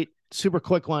 Number 8, super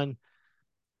quick one.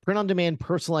 Print on demand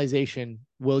personalization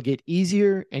will get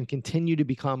easier and continue to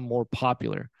become more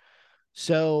popular.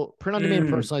 So print on demand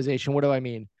personalization, what do I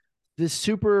mean? This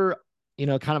super,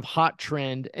 kind of hot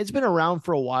trend. It's been around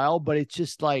for a while, but it's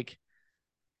just like,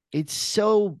 it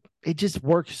just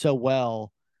works so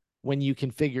well when you can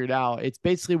figure it out. It's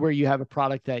basically where you have a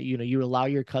product that, you allow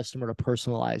your customer to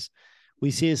personalize.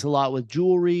 We see this a lot with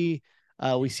jewelry.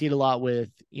 We see it a lot with,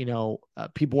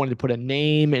 people wanting to put a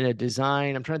name and a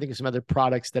design. I'm trying to think of some other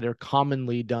products that are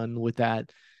commonly done with that,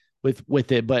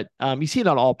 with it. But you see it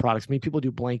on all products. I mean, people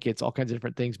do blankets, all kinds of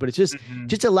different things, but it's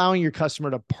just allowing your customer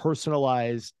to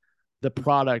personalize the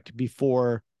product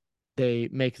before they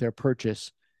make their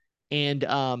purchase. And,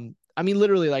 I mean,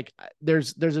 literally, like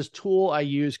there's this tool I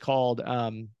use called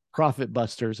Profit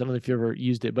Busters. I don't know if you ever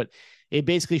used it, but it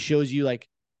basically shows you like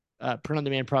print on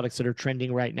demand products that are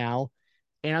trending right now.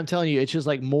 And I'm telling you, it's just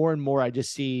like more and more I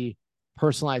just see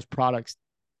personalized products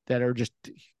that are just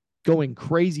going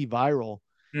crazy viral.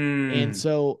 And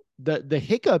so the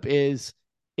hiccup is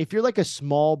if you're like a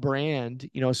small brand,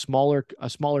 a smaller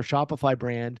Shopify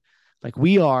brand, like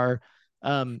we are,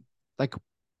 like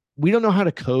we don't know how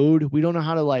to code. We don't know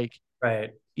how to we're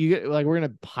going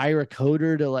to hire a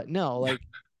coder to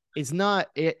it's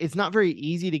not very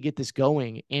easy to get this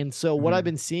going. And so what I've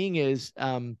been seeing is,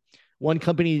 one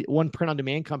print on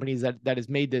demand company that has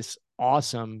made this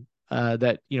awesome,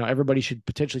 that, everybody should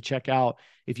potentially check out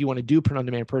if you want to do print on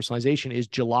demand personalization is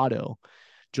Gelato.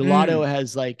 Gelato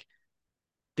has I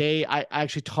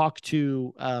actually talked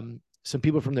to, some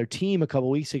people from their team a couple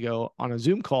of weeks ago on a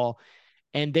Zoom call.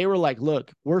 And they were like,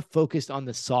 look, we're focused on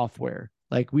the software.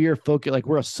 Like we are focused, like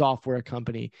we're a software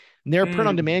company. And they're a print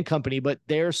on demand company, but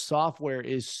their software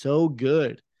is so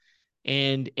good.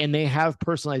 And they have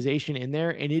personalization in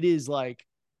there. And it is like,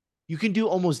 you can do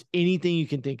almost anything you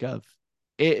can think of.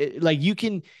 Like you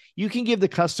can give the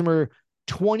customer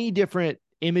 20 different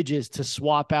images to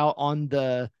swap out on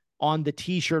the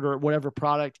t-shirt or whatever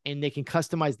product. And they can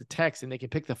customize the text and they can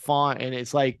pick the font. And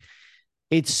it's like,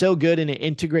 it's so good and it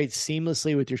integrates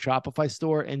seamlessly with your Shopify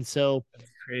store. And so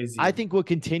that's crazy. I think we'll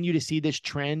continue to see this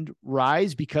trend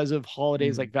rise because of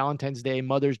holidays like Valentine's Day,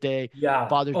 Mother's Day,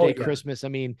 Father's Day, Christmas. I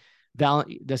mean,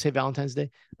 did I say Valentine's Day?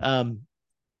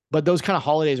 But those kind of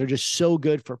holidays are just so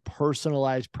good for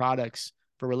personalized products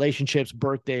for relationships,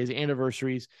 birthdays,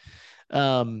 anniversaries.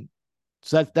 So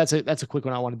that's a quick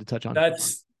one I wanted to touch on.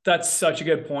 That's such a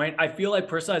good point. I feel like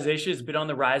personalization has been on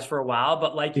the rise for a while,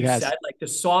 but like you said, like the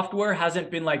software hasn't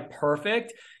been like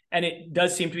perfect and it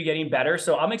does seem to be getting better.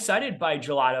 So I'm excited by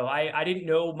Gelato. I didn't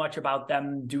know much about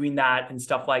them doing that and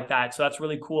stuff like that. So that's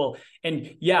really cool.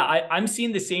 And yeah, I'm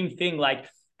seeing the same thing. Like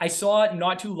I saw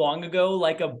not too long ago,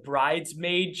 like a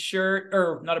bridesmaid shirt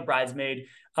or not a bridesmaid,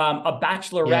 a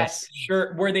bachelorette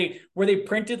shirt where they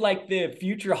printed like the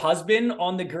future husband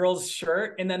on the girl's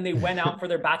shirt. And then they went out for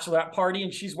their bachelorette party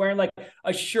and she's wearing like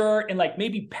a shirt and like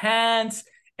maybe pants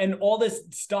and all this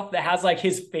stuff that has like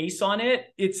his face on it.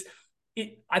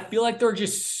 I feel like there are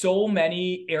just so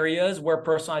many areas where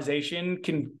personalization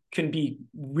can be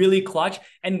really clutch.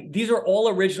 And these are all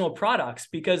original products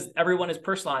because everyone is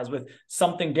personalized with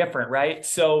something different, right?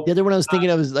 So the other one I was thinking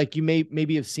of is like you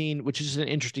maybe have seen, which is just an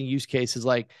interesting use case, is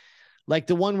like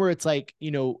the one where it's like,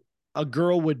 a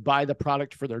girl would buy the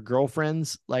product for their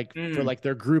girlfriends, like for like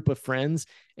their group of friends,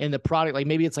 and the product, like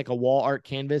maybe it's like a wall art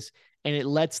canvas, and it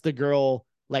lets the girl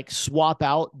like swap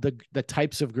out the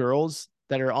types of girls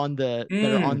that are on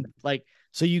like,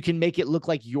 so you can make it look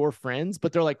like your friends,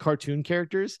 but they're like cartoon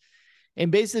characters.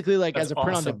 And basically like that's as a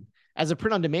print as a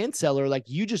print on demand seller, like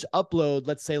you just upload,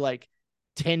 let's say like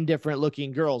 10 different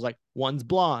looking girls, like one's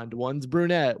blonde, one's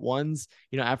brunette, one's,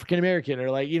 African American, or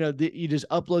like, you just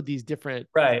upload these different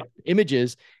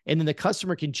images, and then the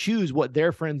customer can choose what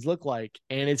their friends look like.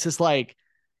 And it's just like,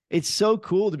 it's so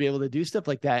cool to be able to do stuff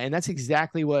like that. And that's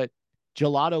exactly what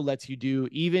Gelato lets you do,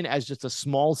 even as just a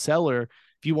small seller.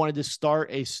 If you wanted to start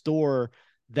a store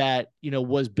that,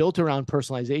 was built around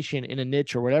personalization in a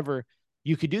niche or whatever,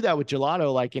 you could do that with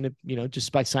Gelato, like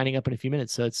just by signing up in a few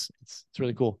minutes. So it's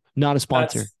really cool. Not a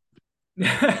sponsor.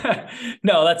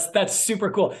 No, that's super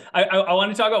cool. I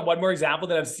want to talk about one more example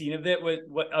that I've seen of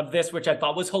this, which I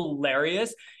thought was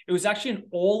hilarious. It was actually an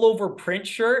all over print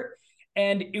shirt.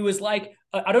 And it was like,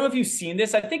 I don't know if you've seen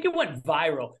this. I think it went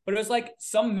viral, but it was like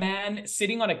some man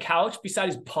sitting on a couch beside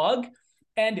his pug.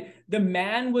 And the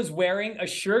man was wearing a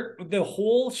shirt. The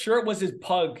whole shirt was his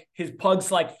pug's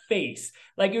like face.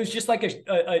 Like it was just like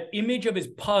a image of his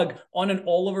pug on an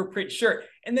all over print shirt.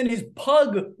 And then his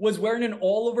pug was wearing an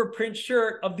all over print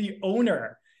shirt of the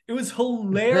owner. It was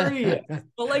hilarious.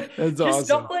 But like just awesome.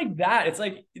 Stuff like that. It's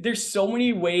like, there's so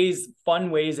many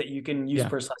fun ways that you can use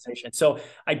personalization. So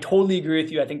I totally agree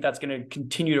with you. I think that's going to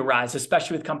continue to rise,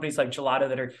 especially with companies like Gelato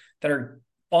that are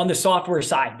on the software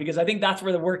side, because I think that's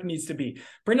where the work needs to be.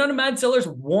 Print on demand sellers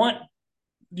want,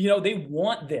 they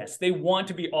want this. They want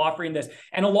to be offering this.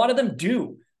 And a lot of them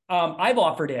do. I've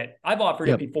offered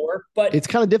it before, but it's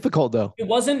kind of difficult though. It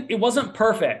wasn't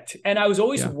perfect. And I was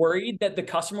always worried that the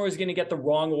customer was going to get the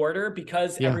wrong order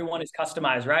because everyone is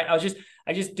customized, right?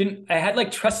 I had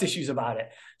like trust issues about it.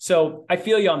 So I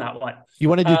feel you on that one. You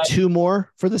want to do 2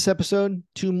 more for this episode?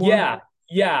 2 more? Yeah.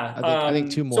 I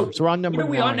think 2 more. So we're on number 9.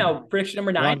 What are we on now? Prediction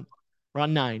number 9? We're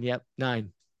on 9. Yep. 9.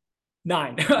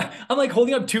 I'm like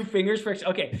holding up 2 fingers for,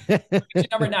 okay. Prediction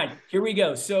number 9. Here we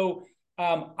go. So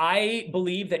I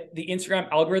believe that the Instagram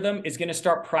algorithm is going to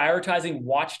start prioritizing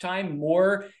watch time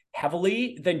more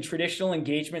heavily than traditional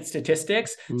engagement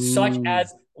statistics, such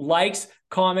as likes,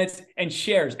 comments, and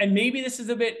shares. And maybe this is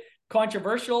a bit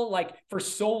controversial. Like for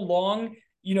so long,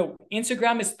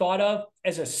 Instagram is thought of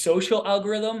as a social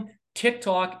algorithm.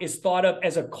 TikTok is thought of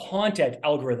as a content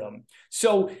algorithm.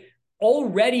 So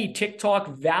already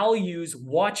TikTok values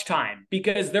watch time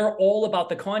because they're all about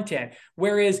the content.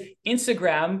 Whereas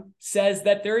Instagram says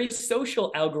that they're a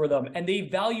social algorithm and they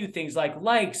value things like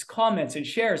likes, comments, and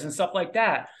shares and stuff like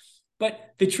that. But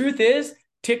the truth is,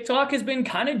 TikTok has been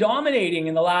kind of dominating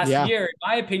in the last year. In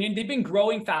my opinion, they've been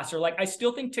growing faster. Like I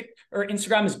still think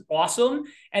Instagram is awesome.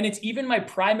 And it's even my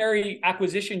primary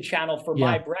acquisition channel for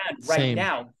my brand right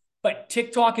now. But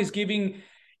TikTok is giving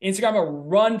Instagram a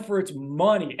run for its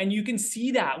money. And you can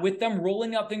see that with them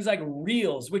rolling out things like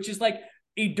Reels, which is like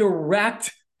a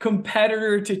direct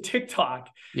competitor to TikTok.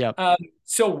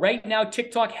 So right now,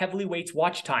 TikTok heavily weights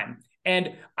watch time.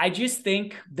 And I just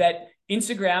think that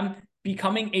Instagram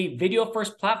becoming a video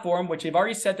first platform, which they've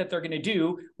already said that they're going to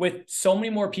do with so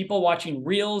many more people watching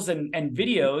Reels and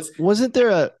videos. Wasn't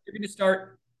there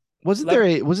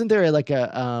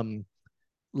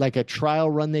like a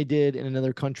trial run they did in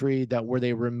another country where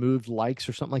they removed likes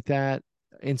or something like that?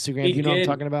 Instagram, you know what I'm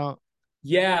talking about?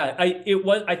 Yeah,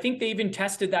 I think they even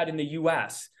tested that in the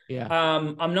US.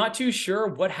 I'm not too sure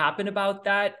what happened about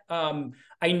that.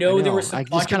 I know there was some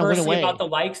controversy about the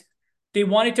likes. They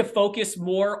wanted to focus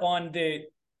more on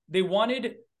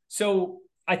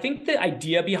I think the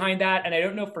idea behind that, and I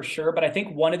don't know for sure, but I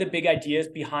think one of the big ideas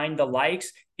behind the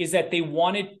likes is that they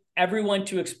wanted everyone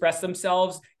to express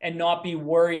themselves and not be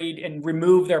worried and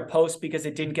remove their post because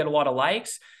it didn't get a lot of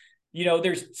likes.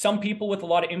 There's some people with a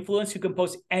lot of influence who can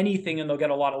post anything and they'll get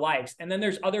a lot of likes. And then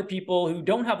there's other people who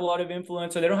don't have a lot of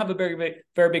influence or they don't have a very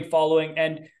big following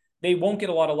and they won't get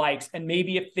a lot of likes. And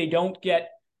maybe if they don't get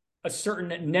a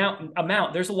certain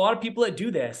amount, there's a lot of people that do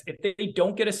this. If they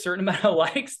don't get a certain amount of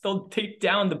likes, they'll take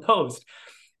down the post.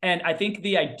 And I think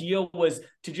the idea was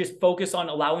to just focus on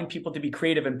allowing people to be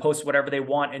creative and post whatever they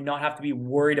want and not have to be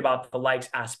worried about the likes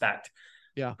aspect.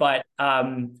 But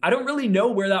I don't really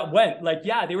know where that went. Like,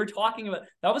 they were talking about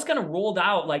that was kind of rolled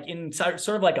out like in sort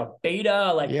of like a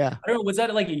beta. Like, I don't know, was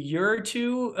that like a year or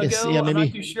 2 ago? I'm not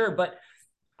too sure, but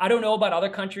I don't know about other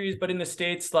countries, but in the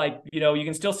States, like, you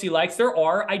can still see likes.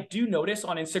 I do notice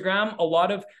on Instagram, a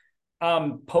lot of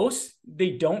posts,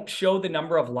 they don't show the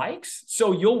number of likes.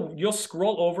 So you'll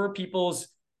scroll over people's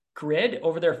grid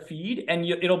over their feed and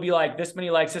it'll be like this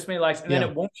many likes, and then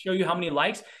it won't show you how many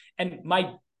likes. And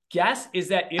my guess is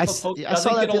that if a post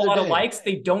doesn't get a lot of likes,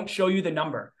 they don't show you the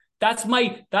number. That's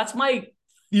my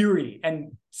theory.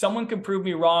 And someone can prove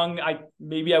me wrong.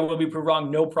 Maybe I will be proved wrong.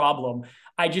 No problem.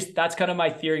 That's kind of my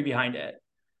theory behind it.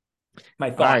 My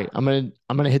All thought. right, I'm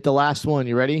gonna hit the last one.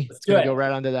 You ready? Let's It's do gonna it. go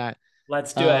right onto that.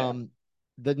 Let's do it.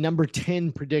 The number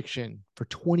 10 prediction for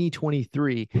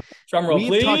 2023. Drum roll,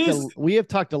 please. We have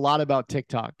talked a lot about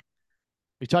TikTok.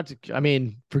 We talked, I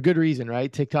mean, for good reason,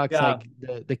 right? TikTok's Yeah.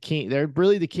 like the king. They're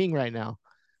really the king right now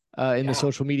in the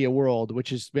social media world, which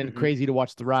has been crazy to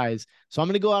watch the rise. So I'm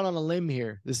going to go out on a limb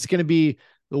here. This is going to be,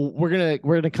 we're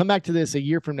going to come back to this a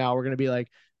year from now. We're going to be like,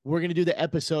 we're going to do the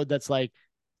episode that's like,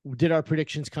 did our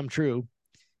predictions come true?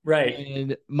 Right.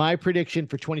 And my prediction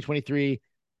for 2023,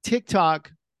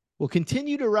 TikTok will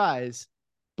continue to rise,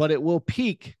 but it will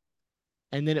peak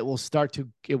and then it will start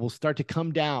to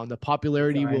come down. The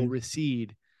popularity will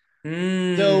recede.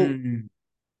 So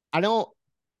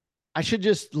I should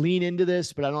just lean into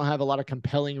this, but I don't have a lot of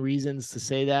compelling reasons to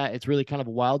say that. It's really kind of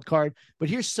a wild card. But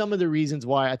here's some of the reasons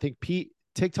why I think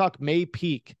TikTok may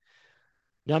peak.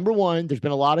 Number one, there's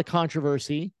been a lot of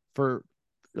controversy for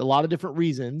a lot of different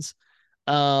reasons.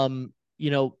 You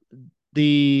know,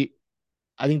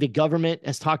 I think the government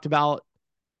has talked about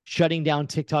shutting down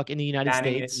TikTok in the United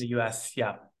States. In the US,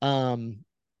 yeah.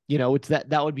 You know, it's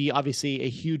that would be obviously a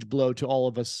huge blow to all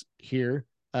of us here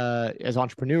as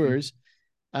entrepreneurs.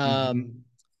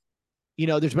 You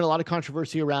know, there's been a lot of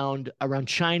controversy around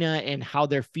China and how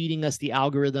they're feeding us the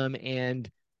algorithm and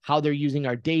how they're using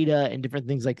our data and different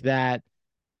things like that.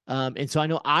 And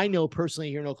so I know personally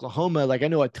here in Oklahoma, like I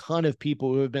know a ton of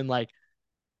people who have been like,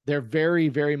 they're very,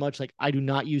 very much like, I do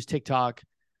not use TikTok.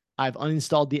 I've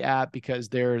uninstalled the app because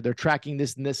they're tracking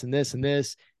this and this and this and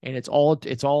this, and it's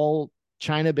all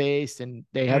China based, and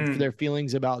they have their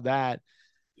feelings about that.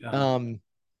 Yeah.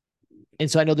 And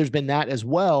so I know there's been that as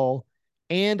well.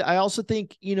 And I also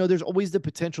think, you know, there's always the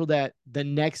potential that the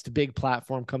next big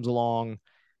platform comes along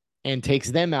and takes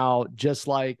them out, just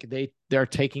like they're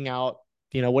taking out,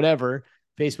 you know, whatever,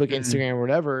 Facebook, Instagram,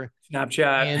 whatever.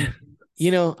 Snapchat. And,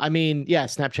 you know, I mean, yeah,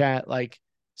 Snapchat, like,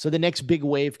 so the next big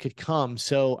wave could come.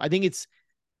 So I think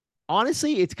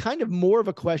honestly, it's kind of more of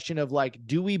a question of like,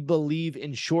 do we believe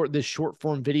in this short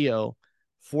form video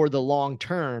for the long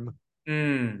term?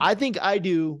 I think I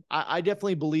do. I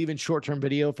definitely believe in short-term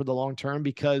video for the long term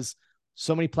because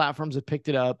so many platforms have picked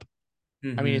it up.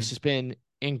 I mean, it's just been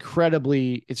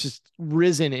it's just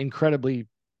risen incredibly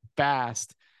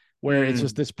fast where it's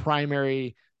just this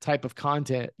primary type of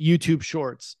content, YouTube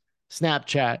Shorts,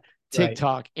 Snapchat,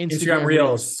 TikTok, Instagram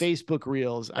Reels, Facebook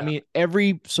Reels. Yeah. I mean,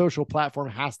 every social platform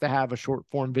has to have a short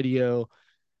form video,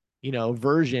 you know,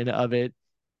 version of it.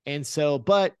 And so,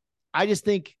 but I just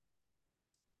think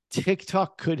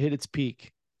TikTok could hit its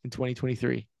peak in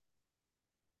 2023.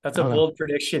 That's a bold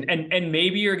prediction. And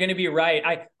maybe you're going to be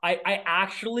right. I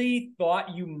actually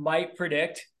thought you might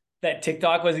predict that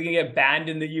TikTok was going to get banned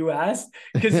in the US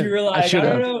because you were like, I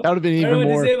don't know. That would have been even more. I don't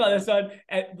know what to say about this one.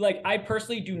 And like, I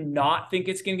personally do not think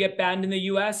it's going to get banned in the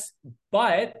US,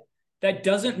 but that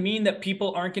doesn't mean that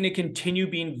people aren't going to continue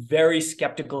being very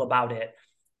skeptical about it.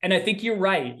 And I think you're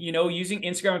right. You know, using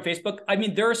Instagram and Facebook, I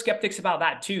mean, there are skeptics about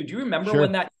that too. Do you remember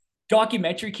when that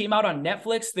documentary came out on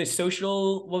Netflix, the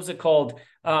social, what was it called?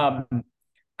 I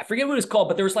forget what it was called,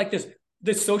 but there was like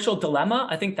this social dilemma.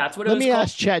 I think that's what it was called. Let me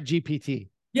ask ChatGPT.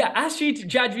 Yeah, ask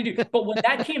ChatGPT. But when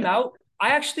that came out, I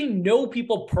actually know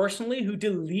people personally who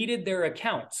deleted their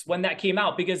accounts when that came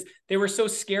out because they were so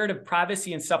scared of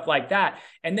privacy and stuff like that.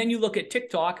 And then you look at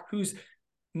TikTok, whose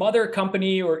mother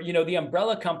company or, you know, the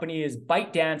umbrella company is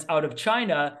ByteDance out of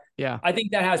China. Yeah. I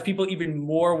think that has people even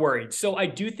more worried. So I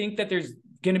do think that there's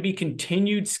going to be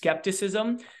continued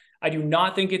skepticism. I do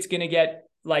not think it's going to get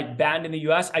like banned in the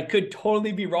US. I could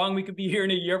totally be wrong. We could be here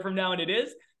in a year from now and it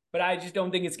is, but I just don't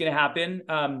think it's going to happen.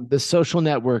 The Social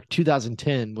Network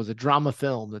 2010 was a drama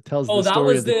film that tells the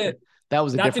story of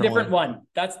that's a different one.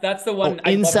 That's the one.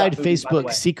 Inside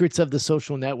Facebook, Secrets of the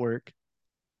Social Network.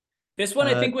 This one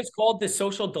I think was called The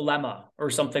Social Dilemma or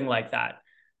something like that.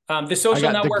 The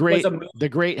Social Network was a movie. The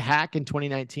Great Hack in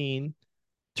 2019.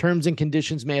 Terms and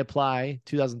Conditions May Apply,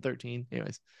 2013.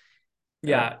 Anyways.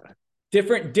 Yeah.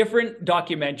 Different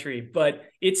documentary, but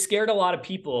it scared a lot of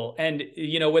people. And,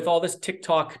 you know, with all this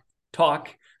TikTok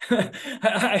talk,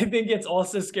 I think it's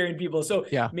also scaring people. So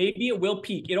maybe it will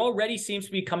peak. It already seems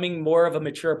to be becoming more of a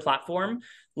mature platform.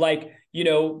 Like, you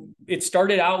know, it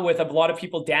started out with a lot of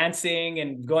people dancing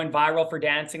and going viral for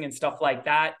dancing and stuff like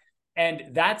that. And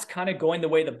that's kind of going the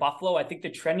way of the buffalo. I think the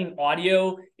trending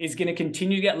audio is going to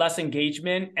continue to get less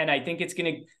engagement. And I think it's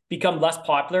going to become less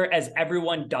popular as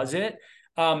everyone does it.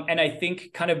 And I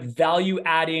think kind of value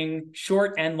adding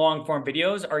short and long form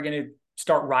videos are going to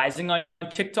start rising on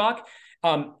TikTok.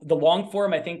 The long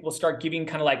form, I think, will start giving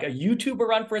kind of like a YouTube a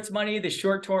run for its money. The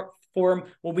short form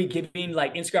will be giving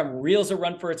like Instagram Reels a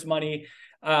run for its money.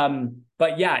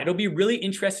 But yeah, it'll be really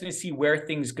interesting to see where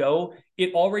things go.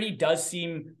 It already does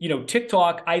seem,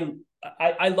 TikTok,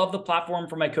 I love the platform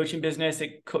for my coaching business.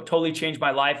 It totally changed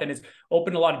my life and it's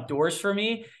opened a lot of doors for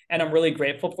me. And I'm really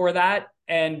grateful for that.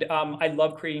 And I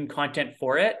love creating content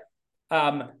for it.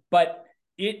 But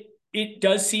it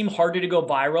does seem harder to go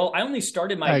viral. I only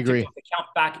started my TikTok account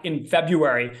back in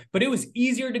February, but it was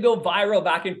easier to go viral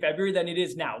back in February than it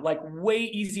is now, like way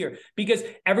easier, because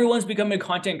everyone's becoming a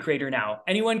content creator now.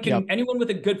 Anyone with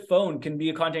a good phone can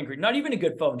be a content creator, not even a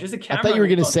good phone, just a camera. I thought you were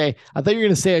going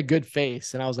to say a good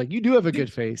face. And I was like, you do have a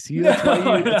good face. That's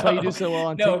why you do so well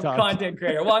on TikTok. Content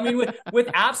creator. Well, I mean, with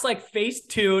apps like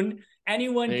Facetune,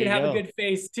 anyone can have a good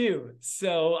face too.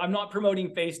 So I'm not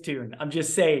promoting Facetune. I'm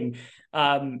just saying,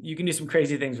 you can do some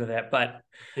crazy things with it, but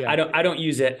I don't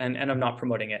use it and I'm not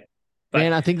promoting it. But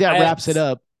man, I think that wraps it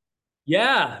up.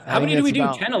 Yeah. How many do we do?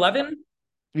 10, 11?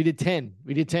 We did 10.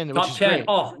 Top 10. Great.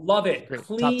 Oh, love it. Great.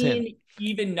 Clean,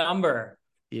 even number.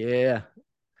 Yeah.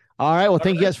 All right. Well,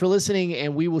 thank you guys for listening,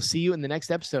 and we will see you in the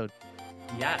next episode.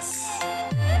 Yes.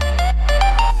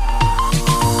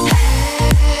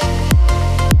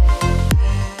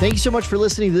 Thank you so much for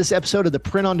listening to this episode of the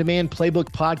Print on Demand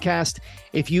Playbook Podcast.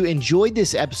 If you enjoyed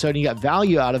this episode and you got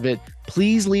value out of it,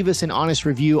 please leave us an honest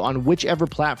review on whichever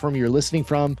platform you're listening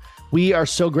from. We are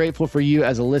so grateful for you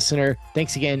as a listener.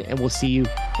 Thanks again, and we'll see you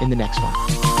in the next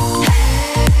one.